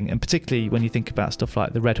cycling, and particularly when you think about stuff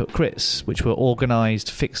like the Red Hook Crits, which were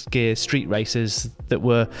organised fixed gear street races that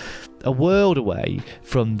were a world away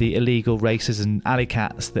from the illegal races and alley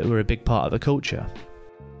cats that were a big part of the culture.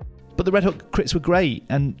 But the Red Hook Crits were great,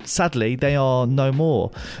 and sadly they are no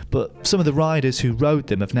more. But some of the riders who rode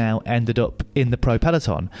them have now ended up in the pro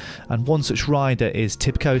peloton, and one such rider is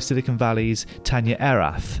Tibco Silicon Valley's Tanya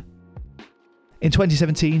Erath. In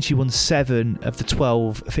 2017, she won 7 of the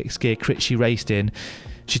 12 fixed gear crits she raced in.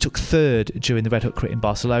 She took 3rd during the Red Hook Crit in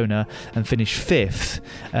Barcelona and finished 5th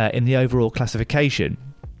in the overall classification.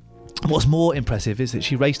 What's more impressive is that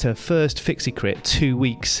she raced her first fixie crit 2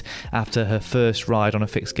 weeks after her first ride on a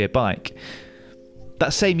fixed gear bike.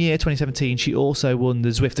 That same year, 2017, she also won the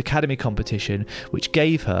Zwift Academy competition, which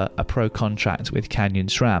gave her a pro contract with Canyon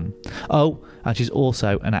SRAM. Oh, and she's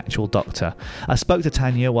also an actual doctor. I spoke to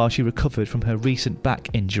Tanya while she recovered from her recent back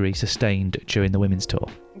injury sustained during the women's tour.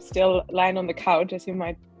 I'm still lying on the couch, as you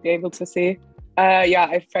might be able to see.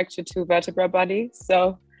 I fractured 2 vertebrae body,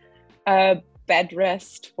 so bed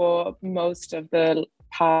rest for most of the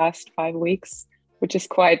past 5 weeks, which is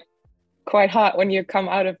quite hard when you come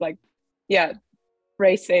out of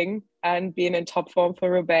racing and being in top form for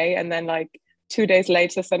Roubaix, and then 2 days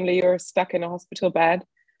later suddenly you're stuck in a hospital bed,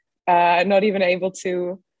 not even able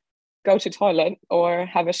to go to toilet or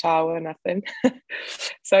have a shower, nothing.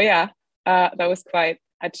 So that was quite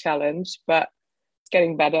a challenge, but it's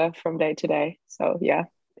getting better from day to day. So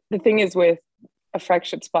the thing is, with a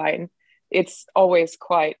fractured spine, it's always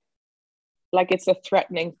quite like it's a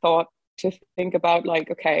threatening thought to think about,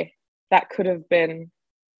 like, okay, that could have been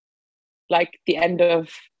like the end of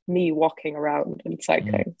me walking around and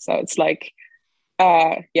cycling. So it's like,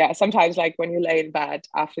 sometimes like when you lay in bed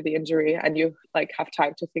after the injury and you like have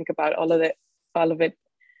time to think about all of it,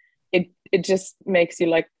 it just makes you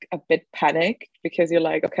like a bit panicked, because you're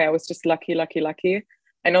like, okay, I was just lucky.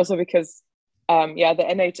 And also because the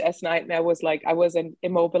NHS nightmare was like, I wasn't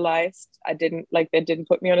immobilized. They didn't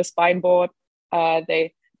put me on a spine board.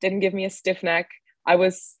 They didn't give me a stiff neck. I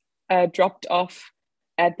was dropped off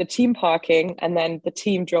at the team parking, and then the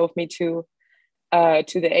team drove me to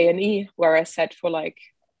the A&E, where I sat for like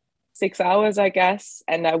 6 hours, I guess.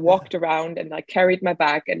 And I walked around and like carried my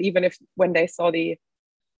back. And even when they saw the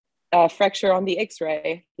fracture on the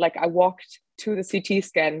X-ray, like I walked to the CT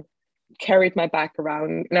scan, carried my back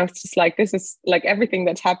around, and I was just like, this is like, everything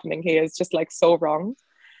that's happening here is just like so wrong.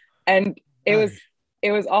 And it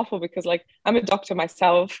was awful, because like I'm a doctor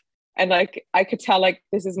myself, and like I could tell like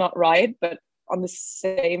this is not right, but in the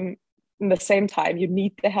same time you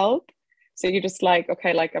need the help. So you're just like,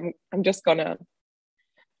 okay, like I'm just gonna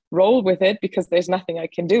roll with it, because there's nothing I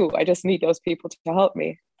can do. I just need those people to help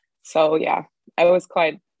me. So yeah, I was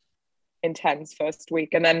quite intense first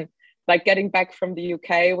week. And then like getting back from the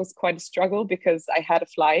UK was quite a struggle, because I had a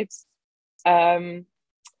flight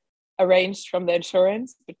arranged from the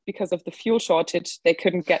insurance, but because of the fuel shortage, they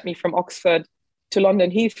couldn't get me from Oxford to London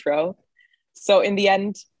Heathrow. So in the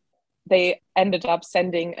end, they ended up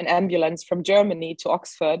sending an ambulance from Germany to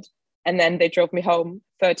Oxford, and then they drove me home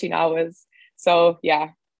 13 hours. So yeah,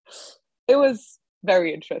 it was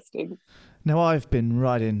very interesting. Now, I've been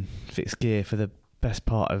riding fixed gear for the best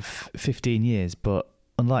part of 15 years, but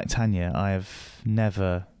unlike Tanya, I have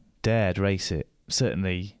never dared race it,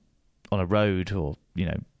 certainly on a road or,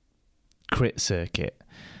 crit circuit.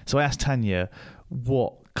 So I asked Tanya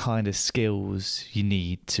what kind of skills you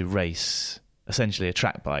need to race essentially a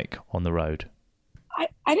track bike on the road.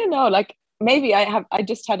 I don't know, like maybe I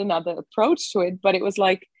just had another approach to it, but it was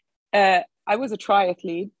like I was a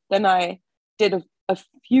triathlete, then I did a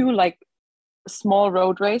few like small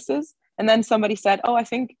road races, and then somebody said, oh, I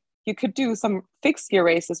think you could do some fixed gear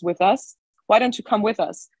races with us. Why don't you come with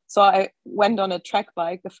us? So I went on a track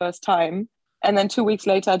bike the first time, and then 2 weeks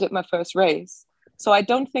later I did my first race. So I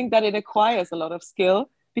don't think that it acquires a lot of skill,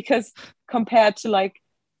 because compared to like,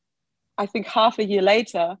 I think half a year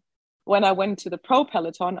later, when I went to the pro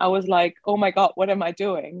peloton, I was like, oh my God, what am I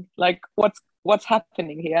doing? Like, what's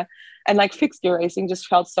happening here? And like fixed gear racing just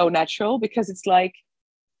felt so natural, because it's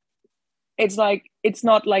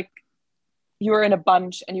not like you're in a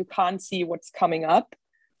bunch and you can't see what's coming up.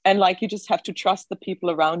 And like, you just have to trust the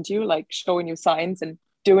people around you, like showing you signs and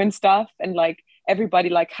doing stuff. And like everybody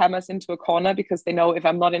like hammers into a corner, because they know if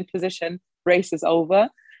I'm not in position, race is over.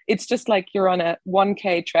 It's just like you're on a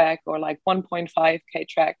 1K track or like 1.5K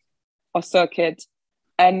track or circuit,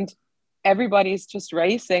 and everybody's just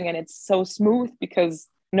racing, and it's so smooth because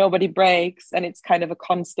nobody breaks and it's kind of a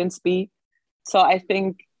constant speed. So I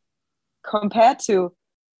think compared to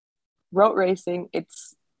road racing,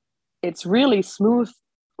 it's really smooth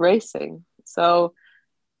racing. So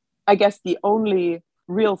I guess the only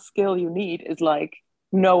real skill you need is like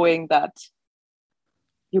knowing that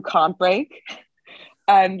you can't brake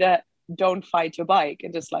and don't fight your bike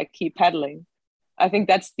and just like keep pedaling. I think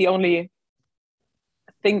that's the only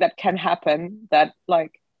thing that can happen, that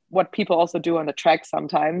like what people also do on the track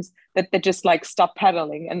sometimes, that they just like stop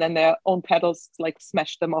pedaling and then their own pedals like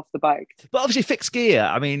smash them off the bike. But obviously fixed gear,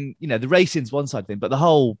 I mean, the racing's one side thing, but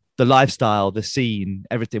the lifestyle, the scene,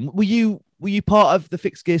 everything. Were you part of the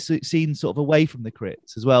fixed gear scene sort of away from the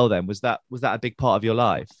crits as well then? Was that a big part of your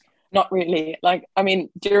life? Not really. Like, I mean,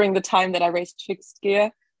 during the time that I raced fixed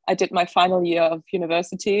gear, I did my final year of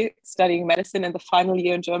university studying medicine, and the final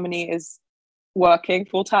year in Germany is working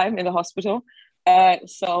full time in the hospital.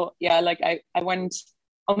 So yeah, like I went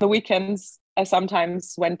on the weekends. I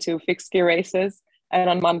sometimes went to fixed gear races, and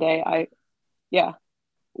on Monday I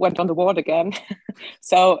went on the ward again.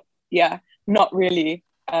 So yeah, not really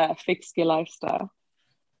a fixed gear lifestyle.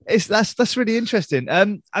 That's really interesting.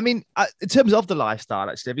 I mean, in terms of the lifestyle,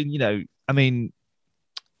 actually,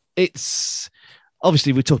 it's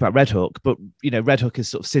obviously we talk about Red Hook, but Red Hook has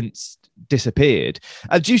sort of since disappeared.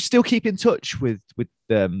 Do you still keep in touch with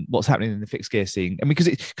what's happening in the fixed gear scene? I mean,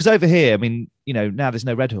 because over here, I mean, now there's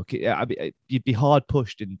no Red Hook. You'd be hard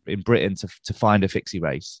pushed in Britain to find a fixie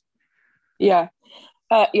race. Yeah,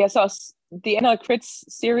 So the NL Crits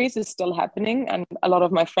series is still happening, and a lot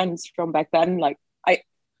of my friends from back then, like I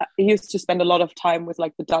used to spend a lot of time with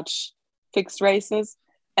like the Dutch fixed races,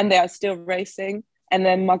 and they are still racing. And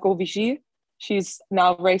then Margot Vigie, she's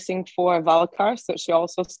now racing for Valcar. So she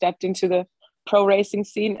also stepped into the pro racing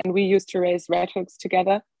scene, and we used to race Red Hooks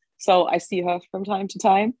together. So I see her from time to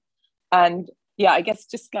time. And yeah, I guess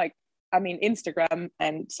just like, I mean, Instagram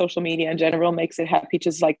and social media in general makes it happy to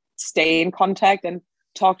just like stay in contact and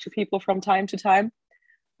talk to people from time to time.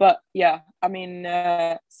 But yeah, I mean,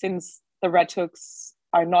 since the Red Hooks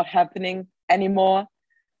are not happening anymore,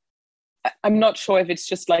 I'm not sure if it's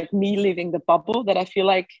just like me leaving the bubble that I feel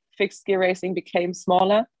like fixed gear racing became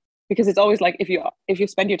smaller, because it's always like if you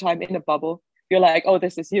spend your time in a bubble, you're like, oh,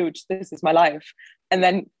 this is huge, this is my life. And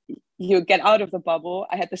then you get out of the bubble.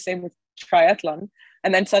 I had the same with triathlon.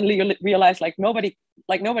 And then suddenly you realize like nobody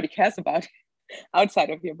cares about outside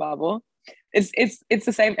of your bubble. It's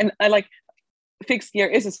the same. And I like fixed gear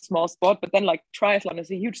is a small sport, but then like triathlon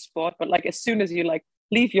is a huge sport. But like as soon as you like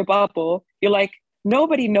leave your bubble, you're like,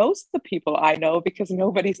 nobody knows the people I know because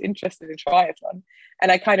nobody's interested in triathlon.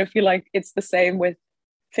 And I kind of feel like it's the same with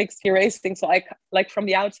fixed gear racing. So I like from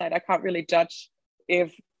the outside, I can't really judge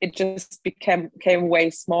if it just became way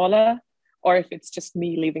smaller or if it's just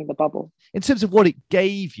me leaving the bubble. In terms of what it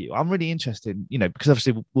gave you, I'm really interested, you know, because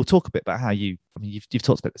obviously we'll talk a bit about how you've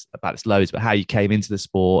talked about this loads, but how you came into the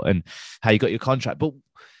sport and how you got your contract. But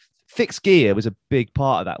fixed gear was a big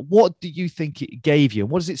part of that. What do you think it gave you,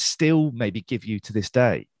 and what does it still maybe give you to this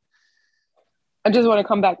day? I just want to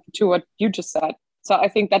come back to what you just said. So I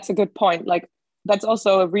think that's a good point. Like, that's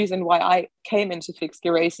also a reason why I came into fixed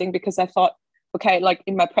gear racing, because I thought, okay, like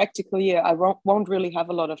in my practical year, I won't really have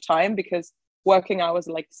a lot of time because working hours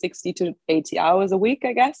are like 60 to 80 hours a week,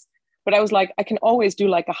 I guess. But I was like, I can always do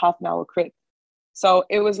like a half an hour crit. So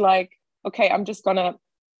it was like, okay, I'm just going to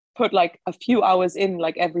put like a few hours in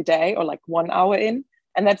like every day, or like 1 hour in,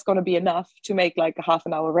 and that's going to be enough to make like a half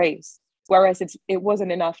an hour race. Whereas it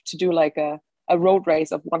wasn't enough to do like a road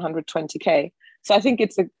race of 120K. So I think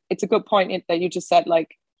it's a good point that you just said,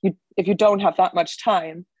 like, if you don't have that much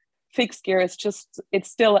time, fixed gear is just,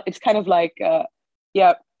 it's kind of like,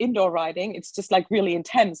 indoor riding. It's just like really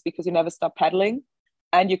intense because you never stop pedaling,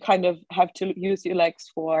 and you kind of have to use your legs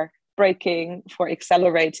for braking, for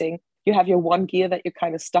accelerating. You have your one gear that you're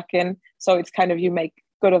kind of stuck in. So it's kind of, you make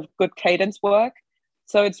good cadence work.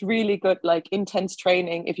 So it's really good, like intense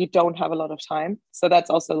training if you don't have a lot of time. So that's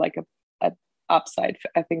also like a upside,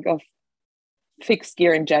 I think, of fixed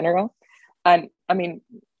gear in general. And I mean,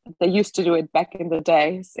 they used to do it back in the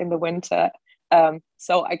days in the winter.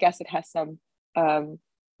 So I guess it has some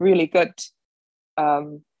really good,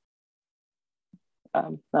 no,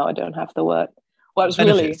 I don't have the word. Well, it's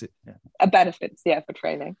benefits, really benefits, for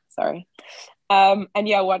training. Sorry. And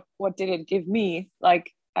what did it give me?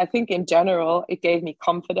 Like, I think in general, it gave me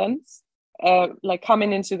confidence. Like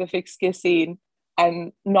coming into the fixed gear scene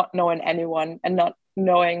and not knowing anyone and not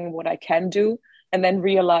knowing what I can do, and then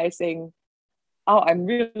realizing, oh, I'm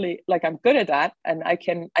really I'm good at that, and I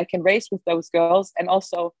can race with those girls, and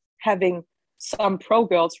also having some pro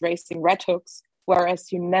girls racing Red Hooks,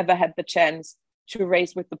 whereas you never had the chance to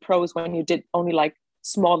race with the pros when you did only like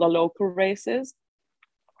smaller local races.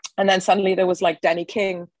 And then suddenly there was like Danny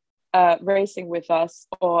King racing with us,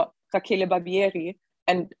 or Rachele Barbieri,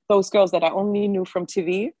 and those girls that I only knew from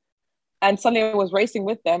TV. And suddenly I was racing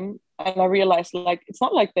with them, and I realized like it's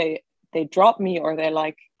not like they drop me, or they're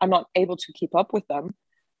like I'm not able to keep up with them.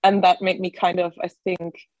 And that made me kind of, I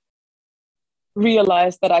think,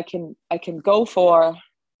 realize that I can go for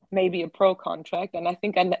maybe a pro contract. And I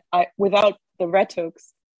think I without the Red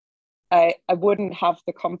Hooks, I wouldn't have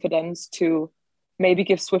the confidence to maybe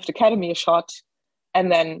give Swift Academy a shot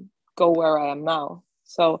and then go where I am now.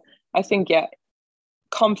 So I think,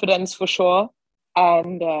 confidence for sure,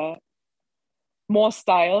 and more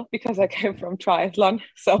style, because I came from triathlon.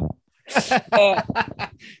 So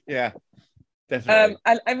yeah, definitely.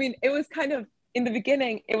 I mean, it was kind of, in the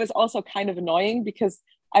beginning, it was also kind of annoying because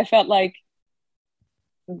I felt like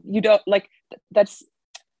you don't like, that's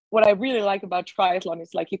what I really like about triathlon,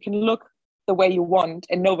 is like you can look the way you want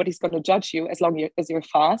and nobody's going to judge you as long as you're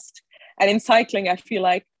fast. And in cycling, I feel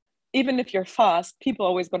like even if you're fast, people are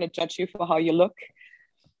always going to judge you for how you look.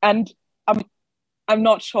 And I'm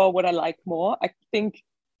not sure what I like more. I think,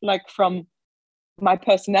 like, from my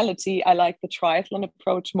personality, I like the triathlon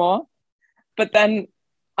approach more. But then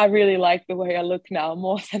I really like the way I look now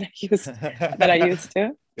more than I used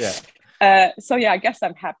to. Yeah. So I guess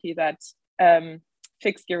I'm happy that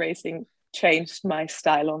fixed gear racing changed my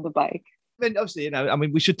style on the bike. mean, obviously,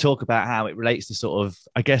 we should talk about how it relates to sort of,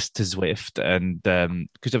 I guess, to Zwift, and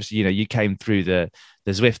because obviously, you came through the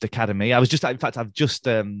Zwift Academy. I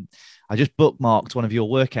just bookmarked one of your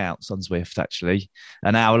workouts on Zwift, actually,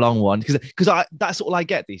 an hour-long one, because that's all I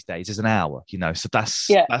get these days is an hour, so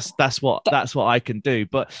that's what I can do.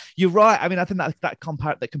 But you're right. I mean, I think that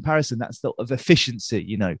comparison, that's the of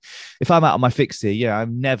efficiency. If I'm out on my fixed gear,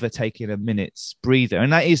 I'm never taking a minute's breather,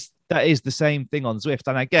 and that is the same thing on Zwift.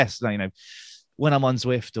 And I guess when I'm on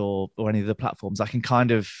Zwift or any of the platforms, I can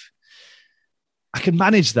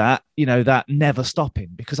manage that, that never stopping,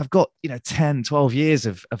 because I've got, 10, 12 years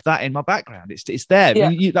of that in my background. It's there. Yeah. I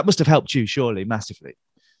mean, that must have helped you surely massively.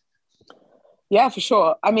 Yeah, for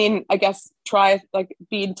sure. I mean, I guess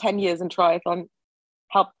being 10 years in triathlon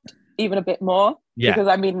helped even a bit more. Yeah. Because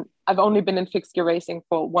I mean, I've only been in fixed gear racing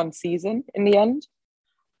for one season in the end.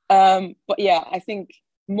 But yeah, I think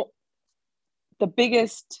the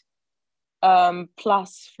biggest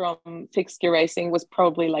plus from fixed gear racing was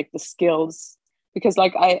probably the skills. Because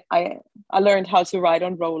I learned how to ride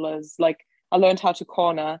on rollers, I learned how to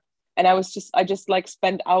corner, and I just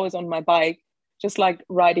spent hours on my bike, just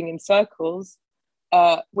riding in circles,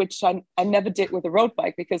 which I never did with a road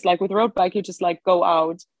bike, because with a road bike, you just go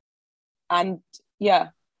out and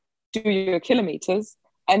do your kilometers.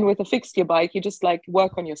 And with a fixed gear bike, you just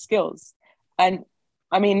work on your skills. And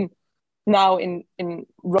I mean, now in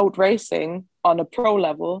road racing on a pro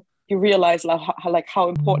level, you realize how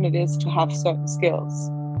important it is to have certain skills.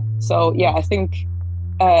 So yeah, I think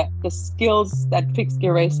the skills that fixed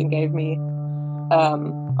gear racing gave me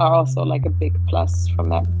are also a big plus from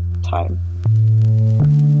that time.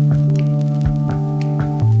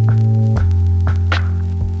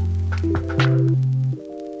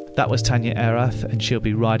 That was Tanya Erath, and she'll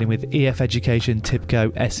be riding with EF Education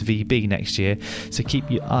Tibco SVB next year, so keep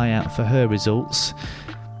your eye out for her results.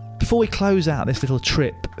 Before we close out this little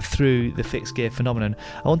trip through the fixed gear phenomenon,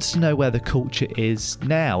 I wanted to know where the culture is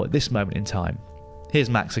now at this moment in time.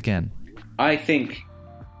 Here's Max again. I think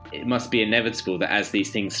it must be inevitable that as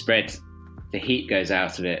these things spread, the heat goes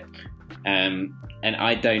out of it. And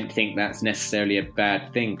I don't think that's necessarily a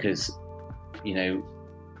bad thing, because, a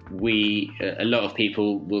lot of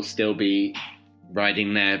people will still be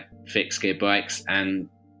riding their fixed gear bikes and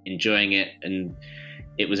enjoying it. And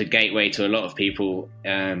it was a gateway to a lot of people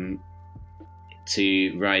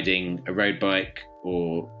to riding a road bike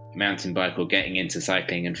or mountain bike, or getting into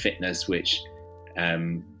cycling and fitness, which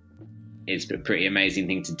is a pretty amazing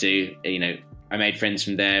thing to do. I made friends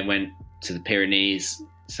from there, went to the Pyrenees.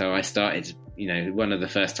 So I started, one of the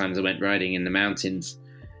first times I went riding in the mountains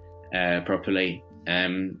properly.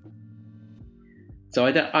 So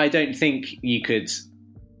I don't think you could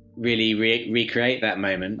really recreate that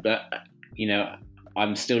moment, but,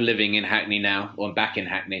 I'm still living in Hackney now, or I'm back in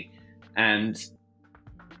Hackney, and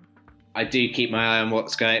I do keep my eye on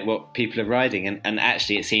what people are riding. And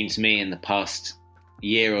actually, it seemed to me in the past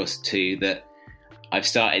year or two that I've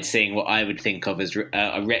started seeing what I would think of as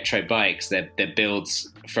retro bikes. They're builds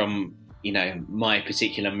from, my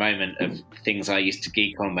particular moment of things I used to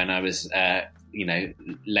geek on when I was,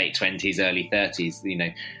 late 20s, early 30s,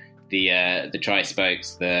 the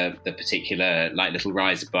tri-spokes, the particular little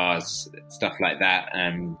riser bars, stuff like that.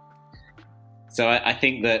 So I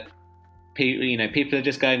think that people are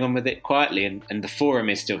just going on with it quietly, and the forum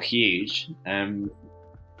is still huge.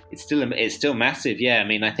 It's still massive. Yeah, I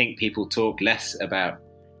mean, I think people talk less about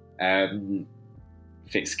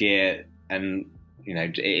fixed gear, and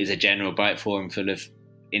it is a general bike forum full of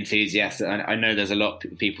enthusiasts. I know there's a lot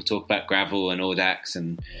of people talk about gravel and Audax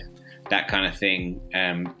and that kind of thing,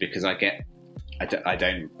 because I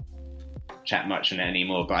don't chat much on it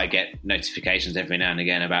anymore, but I get notifications every now and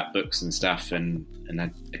again about books and stuff, and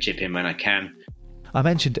I chip in when I can. I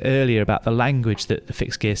mentioned earlier about the language that the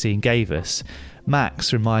fixed gear scene gave us.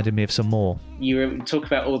 Max reminded me of some more. You were talk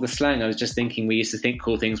about all the slang. I was just thinking we used to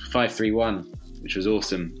call things 531, which was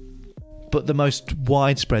awesome. But the most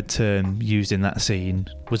widespread term used in that scene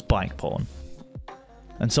was bike porn.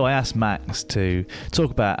 And so I asked Max to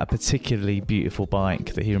talk about a particularly beautiful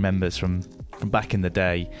bike that he remembers from back in the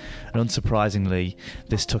day. And unsurprisingly,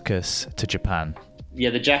 this took us to Japan.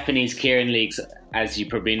 Yeah, the Japanese Keirin leagues, as you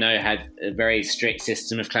probably know, had a very strict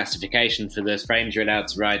system of classification for the frames you're allowed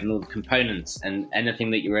to ride and all the components, and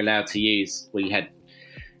anything that you were allowed to use. We had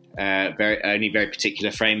only very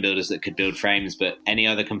particular frame builders that could build frames, but any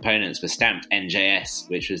other components were stamped NJS,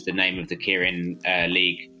 which was the name of the Keirin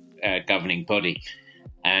league governing body.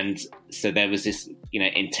 And so there was this,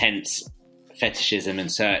 intense fetishism and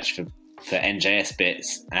search for NJS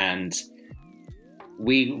bits. And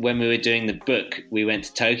when we were doing the book, we went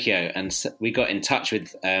to Tokyo, and we got in touch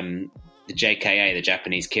with the the JKA, the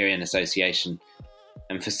Japanese Keirin Association.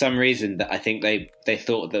 And for some reason, that I think they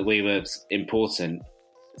thought that we were important.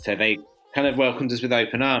 So they kind of welcomed us with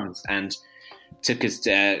open arms and took us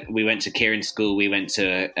to, we went to Keirin school. We went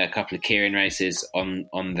to a couple of Keirin races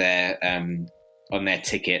on their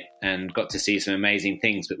ticket and got to see some amazing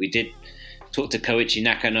things. But we did talk to Koichi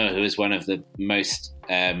Nakano, who is one of the most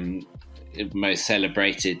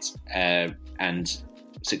celebrated and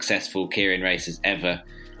successful Keirin racers ever.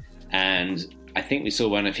 And I think we saw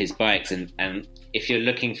one of his bikes. And if you're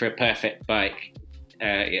looking for a perfect bike,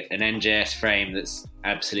 an NJS frame that's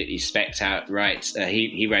absolutely specced out right.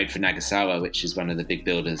 He rode for Nagasawa, which is one of the big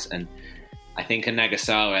builders, and I think a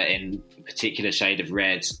Nagasawa in a particular shade of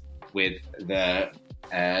red with the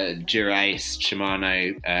Dura-Ace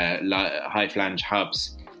Shimano high flange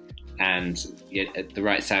hubs and the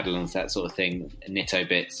right saddle-ons, that sort of thing, Nitto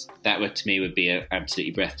bits. That to me would be an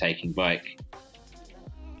absolutely breathtaking bike.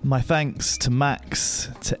 My thanks to Max,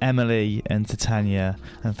 to Emily and to Tanya,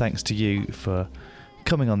 and thanks to you for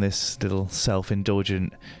coming on this little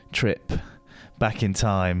self-indulgent trip back in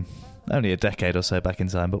time. Only a decade or so back in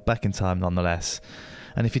time, but back in time nonetheless.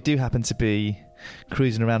 And if you do happen to be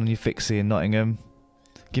cruising around on your fixie in Nottingham,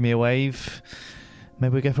 give me a wave.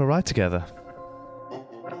 Maybe we'll go for a ride together.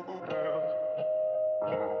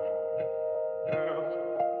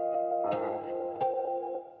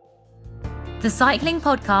 The Cycling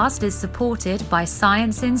Podcast is supported by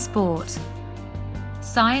Science in Sport.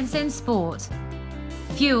 Science in Sport.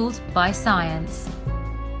 Fueled by science.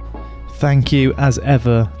 Thank you as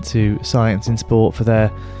ever to Science in Sport for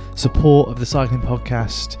their support of the Cycling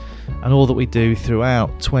Podcast and all that we do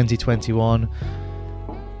throughout 2021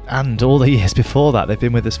 and all the years before that. They've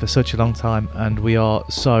been with us for such a long time and we are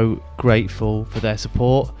so grateful for their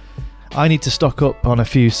support. I need to stock up on a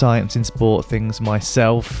few Science in Sport things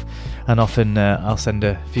myself, and often I'll send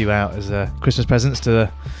a few out as Christmas presents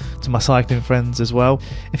to my cycling friends as well.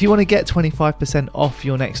 If you want to get 25% off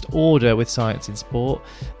your next order with Science in Sport,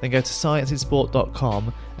 then go to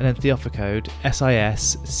scienceinsport.com and enter the offer code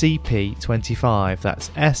SISCP25. That's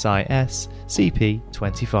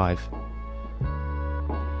SISCP25.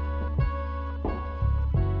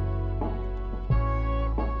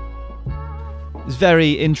 It's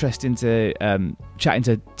very interesting to chatting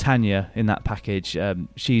to Tanya in that package.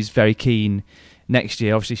 She's very keen next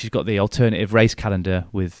year. Obviously, she's got the alternative race calendar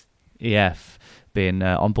with EF being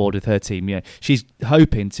on board with her team. You know, she's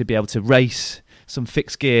hoping to be able to race some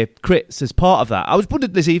fixed gear crits as part of that. I was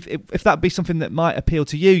wondering, Lizzie, if that'd be something that might appeal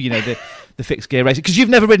to you. You know, the fixed gear racing, because you've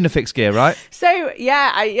never ridden a fixed gear, right? So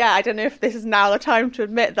I don't know if this is now the time to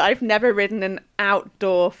admit that I've never ridden an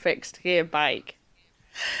outdoor fixed gear bike.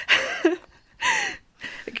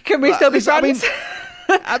 Can we still be friends?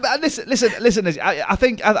 I mean, listen. I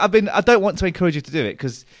think I don't want to encourage you to do it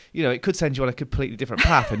because you know it could send you on a completely different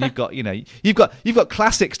path, and you've got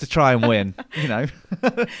classics to try and win. You know.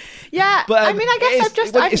 Yeah, but I mean, I guess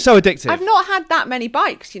it's so addictive. I've not had that many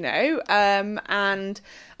bikes, you know, and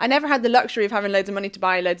I never had the luxury of having loads of money to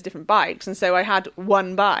buy loads of different bikes, and so I had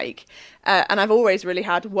one bike, and I've always really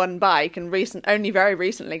had one bike, and only very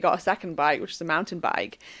recently got a second bike, which is a mountain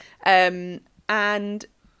bike. And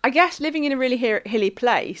I guess living in a really hilly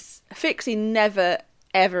place, fixie never,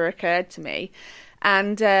 ever occurred to me.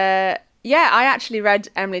 And I actually read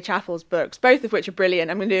Emily Chappell's books, both of which are brilliant.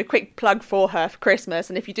 I'm going to do a quick plug for her for Christmas.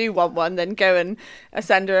 And if you do want one, then go and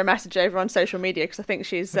send her a message over on social media, because I think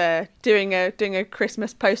she's doing a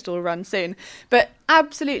Christmas postal run soon. But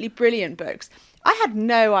absolutely brilliant books. I had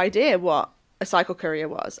no idea what a cycle courier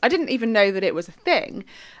was. I didn't even know that it was a thing.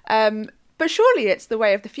 But surely it's the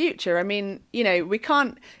way of the future. I mean, you know,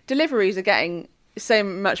 deliveries are getting so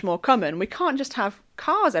much more common. We can't just have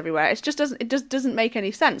cars everywhere. It just doesn't make any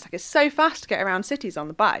sense. Like, it's so fast to get around cities on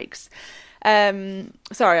the bikes.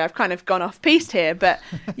 Sorry, I've kind of gone off piste here, but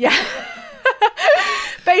yeah.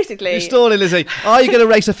 Basically, you're stalling, Lizzie. Are you going to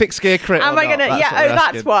race a fixed gear crit? Am I going to? Yeah.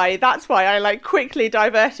 That's why I like quickly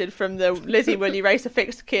diverted from the Lizzie, will you race a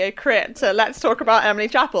fixed gear crit to let's talk about Emily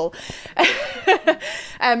Chappell.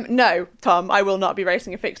 No, Tom, I will not be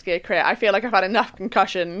racing a fixed gear crit. I feel like I've had enough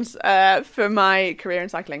concussions for my career in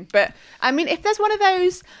cycling. But I mean, if there's one of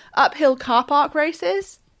those uphill car park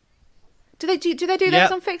races, do they do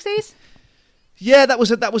those on fixies? Yeah, that was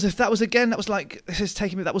like, this is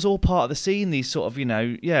taking me. That was all part of the scene. These sort of,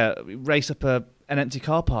 race up an empty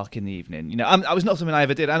car park in the evening. You know, I was not something I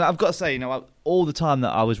ever did, and I've got to say, all the time that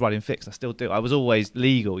I was riding fixed, I still do. I was always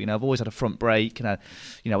legal. You know, I've always had a front brake, and I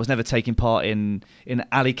was never taking part in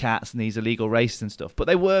alley cats and these illegal races and stuff. But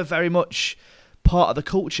they were very much part of the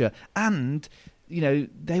culture, and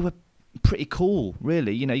they were pretty cool,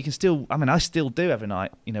 really. You know, you can still, I mean, I still do every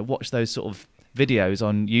night, you know, watch those sort of videos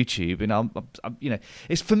on YouTube, and I'm you know,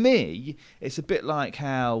 it's, for me, it's a bit like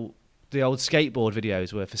how the old skateboard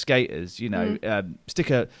videos were for skaters. You know, stick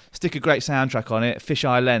a great soundtrack on it,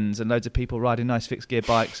 fisheye lens, and loads of people riding nice fixed gear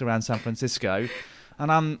bikes around San Francisco.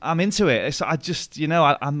 And I'm into it.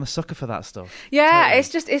 I'm a sucker for that stuff. Yeah,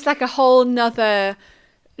 totally. It's like a whole nother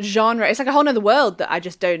genre. It's like a whole nother world that I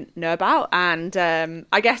just don't know about. And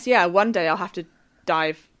I guess, one day I'll have to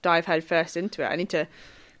dive head first into it. I need to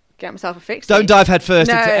get myself a fix. Don't dive head first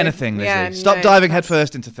into anything, Lizzie. Stop diving head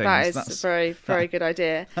first into things. That's a very, very good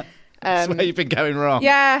idea. That's where you've been going wrong.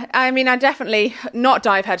 Yeah, I mean, I definitely not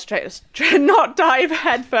dive head first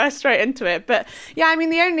straight into it. But yeah, I mean,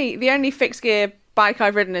 the only fixed gear bike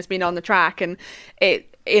I've ridden has been on the track, and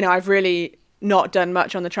I've really not done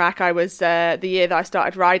much on the track. I was the year that I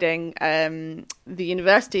started riding, the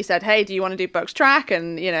university said, hey, do you want to do Bucks track?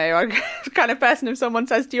 And I'm the kind of person, if someone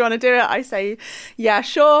says, do you want to do it, I say yeah,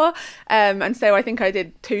 sure. And so I think I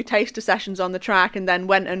did 2 taster sessions on the track, and then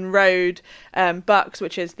went and rode Bucks,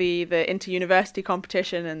 which is the inter-university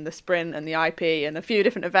competition, and the sprint and the IP and a few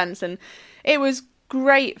different events, and it was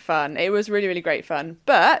great fun. It was really, really great fun.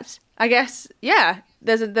 But I guess,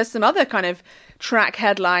 there's some other kind of track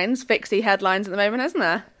headlines, fixie headlines at the moment, isn't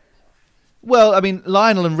there? Well, I mean,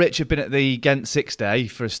 Lionel and Rich have been at the Ghent 6 Day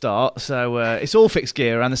for a start, so it's all fixed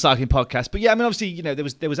gear around the cycling podcast. But yeah, I mean, obviously,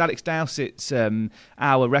 there was Alex Dowsett's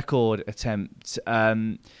hour record attempt,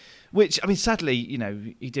 which, I mean, sadly,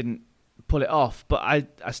 he didn't pull it off. But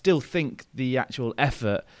I still think the actual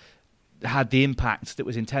effort had the impact that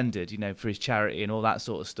was intended, for his charity and all that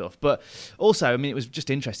sort of stuff. But also, I mean, it was just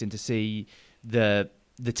interesting to see the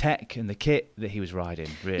tech and the kit that he was riding.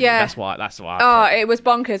 Really, yeah. That's why. It was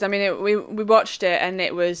bonkers. I mean, we watched it, and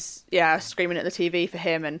it was screaming at the TV for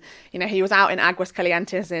him. And he was out in Aguas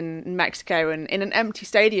Calientes in Mexico, and in an empty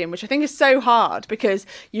stadium, which I think is so hard because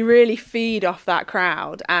you really feed off that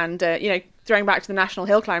crowd. And throwing back to the National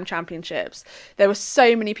Hill Climb Championships, there were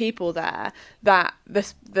so many people there that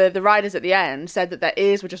the riders at the end said that their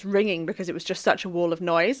ears were just ringing because it was just such a wall of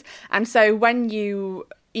noise. And so when you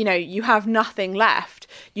have nothing left,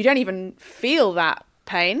 you don't even feel that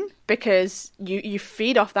pain because you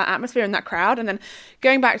feed off that atmosphere and that crowd. And then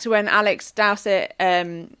going back to when Alex Dowsett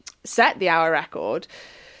set the hour record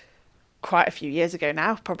quite a few years ago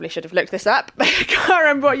now, probably should have looked this up. I can't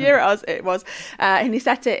remember what year it was. And he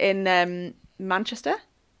set it in Manchester.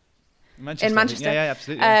 In Manchester. Yeah,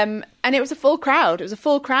 absolutely. And it was a full crowd. It was a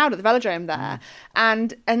full crowd at the velodrome there.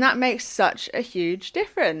 And that makes such a huge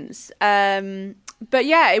difference. But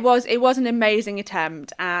yeah, it was an amazing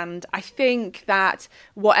attempt, and I think that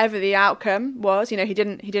whatever the outcome was, he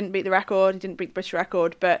didn't beat the record, he didn't beat the British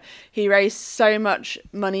record, but he raised so much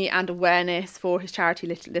money and awareness for his charity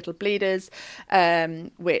Little Bleeders,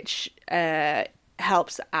 which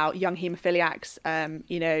helps out young haemophiliacs,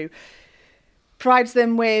 provides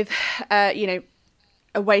them with a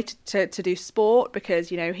way to do sport, because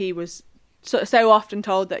he was so often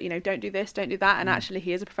told that don't do this, don't do that, and actually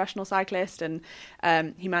he is a professional cyclist, and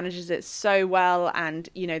he manages it so well, and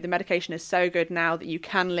the medication is so good now that you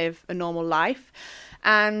can live a normal life.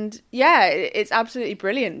 And yeah, it's absolutely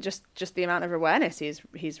brilliant, just the amount of awareness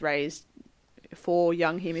he's raised for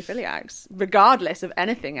young haemophiliacs, regardless of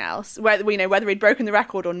anything else, whether he'd broken the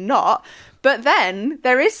record or not. But then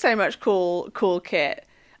there is so much cool kit.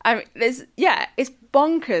 I mean, it's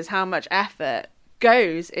bonkers how much effort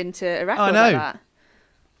goes into a record like that.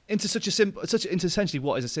 Into into essentially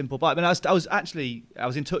what is a simple bike. I mean, I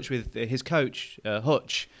was in touch with his coach,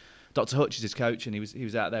 Hutch. Dr. Hutch is his coach, and he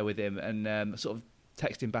was out there with him, and sort of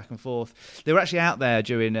texting back and forth. They were actually out there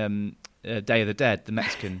during Day of the Dead, the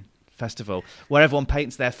Mexican festival, where everyone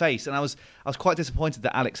paints their face, and I was quite disappointed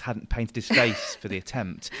that Alex hadn't painted his face for the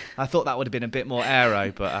attempt. I thought that would have been a bit more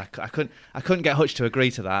aero, but I couldn't get Hutch to agree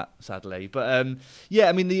to that, sadly. But I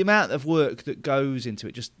mean, the amount of work that goes into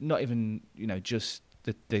it, just not even just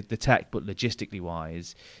the tech, but logistically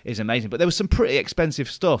wise, is amazing. But there was some pretty expensive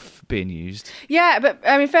stuff being used. Yeah, but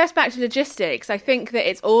I mean, first back to logistics, I think that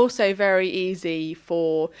it's also very easy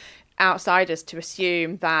for outsiders to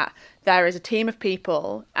assume that there is a team of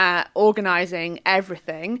people organising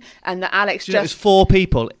everything, and that Alex it was 4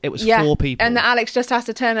 people. It was 4 people, and that Alex just has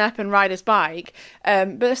to turn up and ride his bike.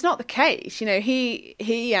 But it's not the case.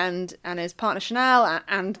 He and his partner Chanel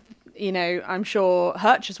and I'm sure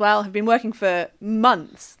Hutch as well have been working for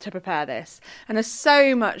months to prepare this, and there's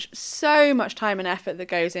so much time and effort that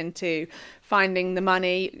goes into finding the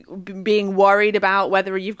money, being worried about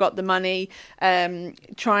whether you've got the money,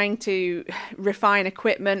 trying to refine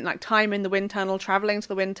equipment, like time in the wind tunnel, traveling to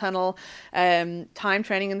the wind tunnel, time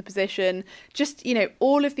training in the position, just,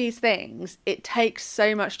 all of these things, it takes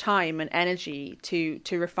so much time and energy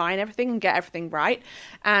to refine everything and get everything right.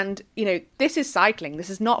 And, this is cycling. This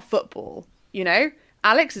is not football,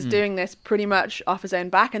 Alex is doing this pretty much off his own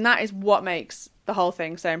back, and that is what makes the whole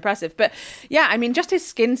thing so impressive. But yeah, I mean, just his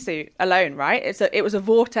skin suit alone, right? It was a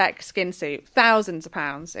Vortex skin suit, thousands of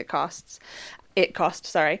pounds it cost,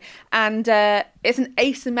 and it's an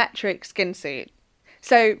asymmetric skin suit.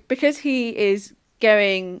 So because he is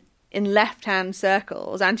going in left-hand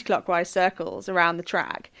circles, anti-clockwise circles around the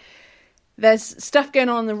track, there's stuff going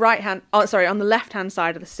on the on the left-hand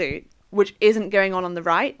side of the suit, which isn't going on the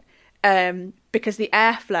right, because the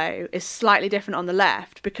airflow is slightly different on the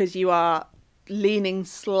left, because you are leaning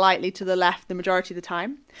slightly to the left the majority of the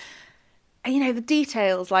time. And the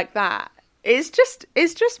details like that, it's just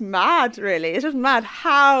mad, really. It's just mad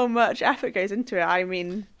how much effort goes into it. I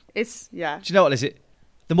mean, it's, yeah. Do you know what, Lizzie?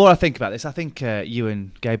 The more I think about this, I think you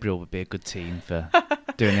and Gabriel would be a good team for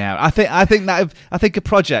doing the hour. I think a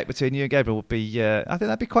project between you and Gabriel would be. I think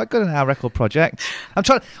that'd be quite good, an hour record project. I'm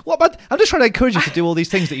just trying to encourage you to do all these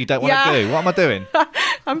things that you don't want to do. What am I doing?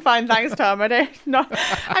 I'm fine, thanks, Tom. I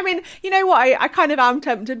mean, you know what? I kind of am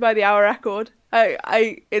tempted by the hour record.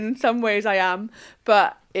 I in some ways I am,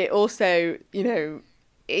 but it also,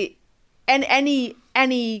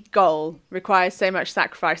 any goal requires so much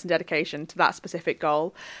sacrifice and dedication to that specific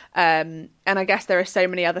goal. And I guess there are so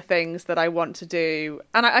many other things that I want to do.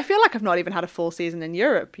 And I feel like I've not even had a full season in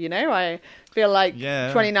Europe, I feel like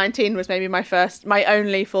 2019 was maybe my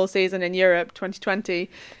only full season in Europe. 2020,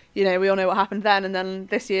 we all know what happened then. And then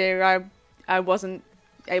this year I wasn't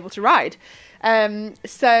able to ride.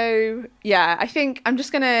 So yeah, I think I'm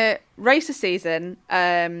just going to race a season,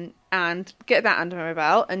 and get that under my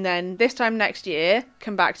belt, and then this time next year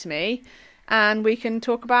come back to me and we can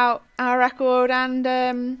talk about our record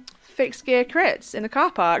and fixed gear crits in a car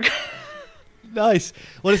park. Nice.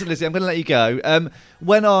 Well, listen, Lizzie, I'm going to let you go.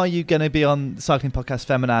 When are you going to be on the Cycling Podcast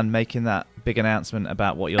Feminine making that big announcement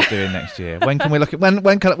about what you're doing next year? When can we look at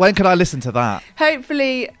when can I listen to that?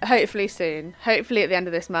 Hopefully soon. Hopefully at the end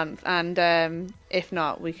of this month, and if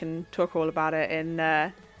not, we can talk all about it in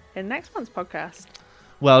next month's podcast.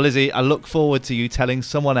 Well, Lizzie, I look forward to you telling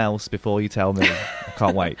someone else before you tell me. I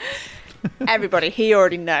can't wait. Everybody, he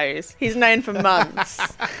already knows. He's known for months.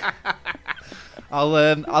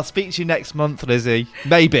 I'll speak to you next month, Lizzie.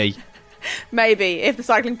 Maybe, if the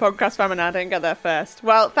Cycling Podcast Feminine don't get there first.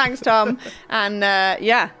 Well, thanks, Tom, and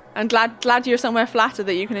I'm glad you're somewhere flatter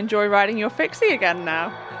that you can enjoy riding your fixie again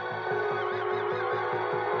now.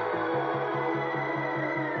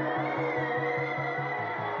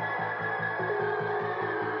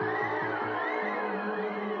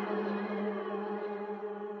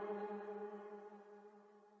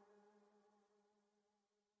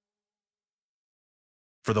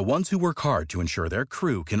 For the ones who work hard to ensure their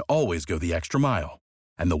crew can always go the extra mile,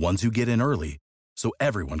 and the ones who get in early so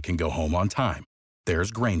everyone can go home on time,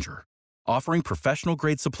 there's Grainger, offering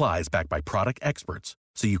professional-grade supplies backed by product experts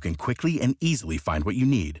so you can quickly and easily find what you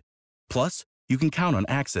need. Plus, you can count on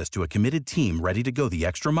access to a committed team ready to go the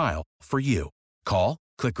extra mile for you. Call,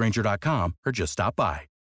 click Grainger.com, or just stop by.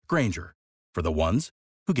 Grainger, for the ones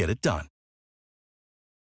who get it done.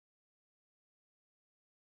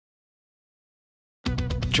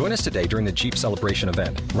 Join us today during the Jeep Celebration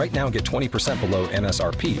event. Right now, get 20% below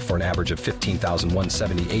MSRP for an average of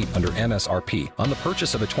 $15,178 under MSRP on the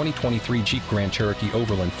purchase of a 2023 Jeep Grand Cherokee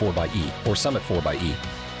Overland 4xE or Summit 4xE.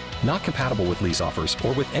 Not compatible with lease offers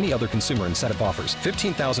or with any other consumer incentive offers.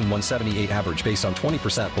 $15,178 average based on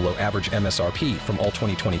 20% below average MSRP from all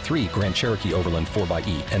 2023 Grand Cherokee Overland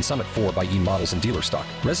 4xE and Summit 4xE models in dealer stock.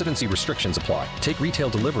 Residency restrictions apply. Take retail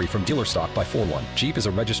delivery from dealer stock by 4/1. Jeep is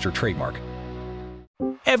a registered trademark.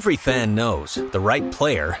 Every fan knows the right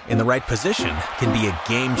player in the right position can be a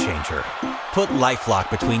game changer. Put LifeLock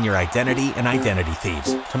between your identity and identity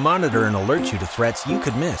thieves to monitor and alert you to threats you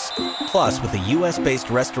could miss. Plus, with a U.S.-based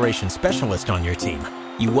restoration specialist on your team,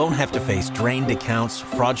 you won't have to face drained accounts,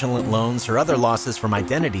 fraudulent loans, or other losses from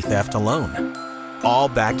identity theft alone. All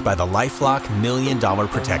backed by the LifeLock $1 Million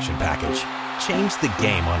Protection Package. Change the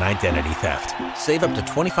game on identity theft. Save up to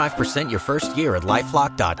 25% your first year at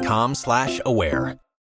LifeLock.com/aware.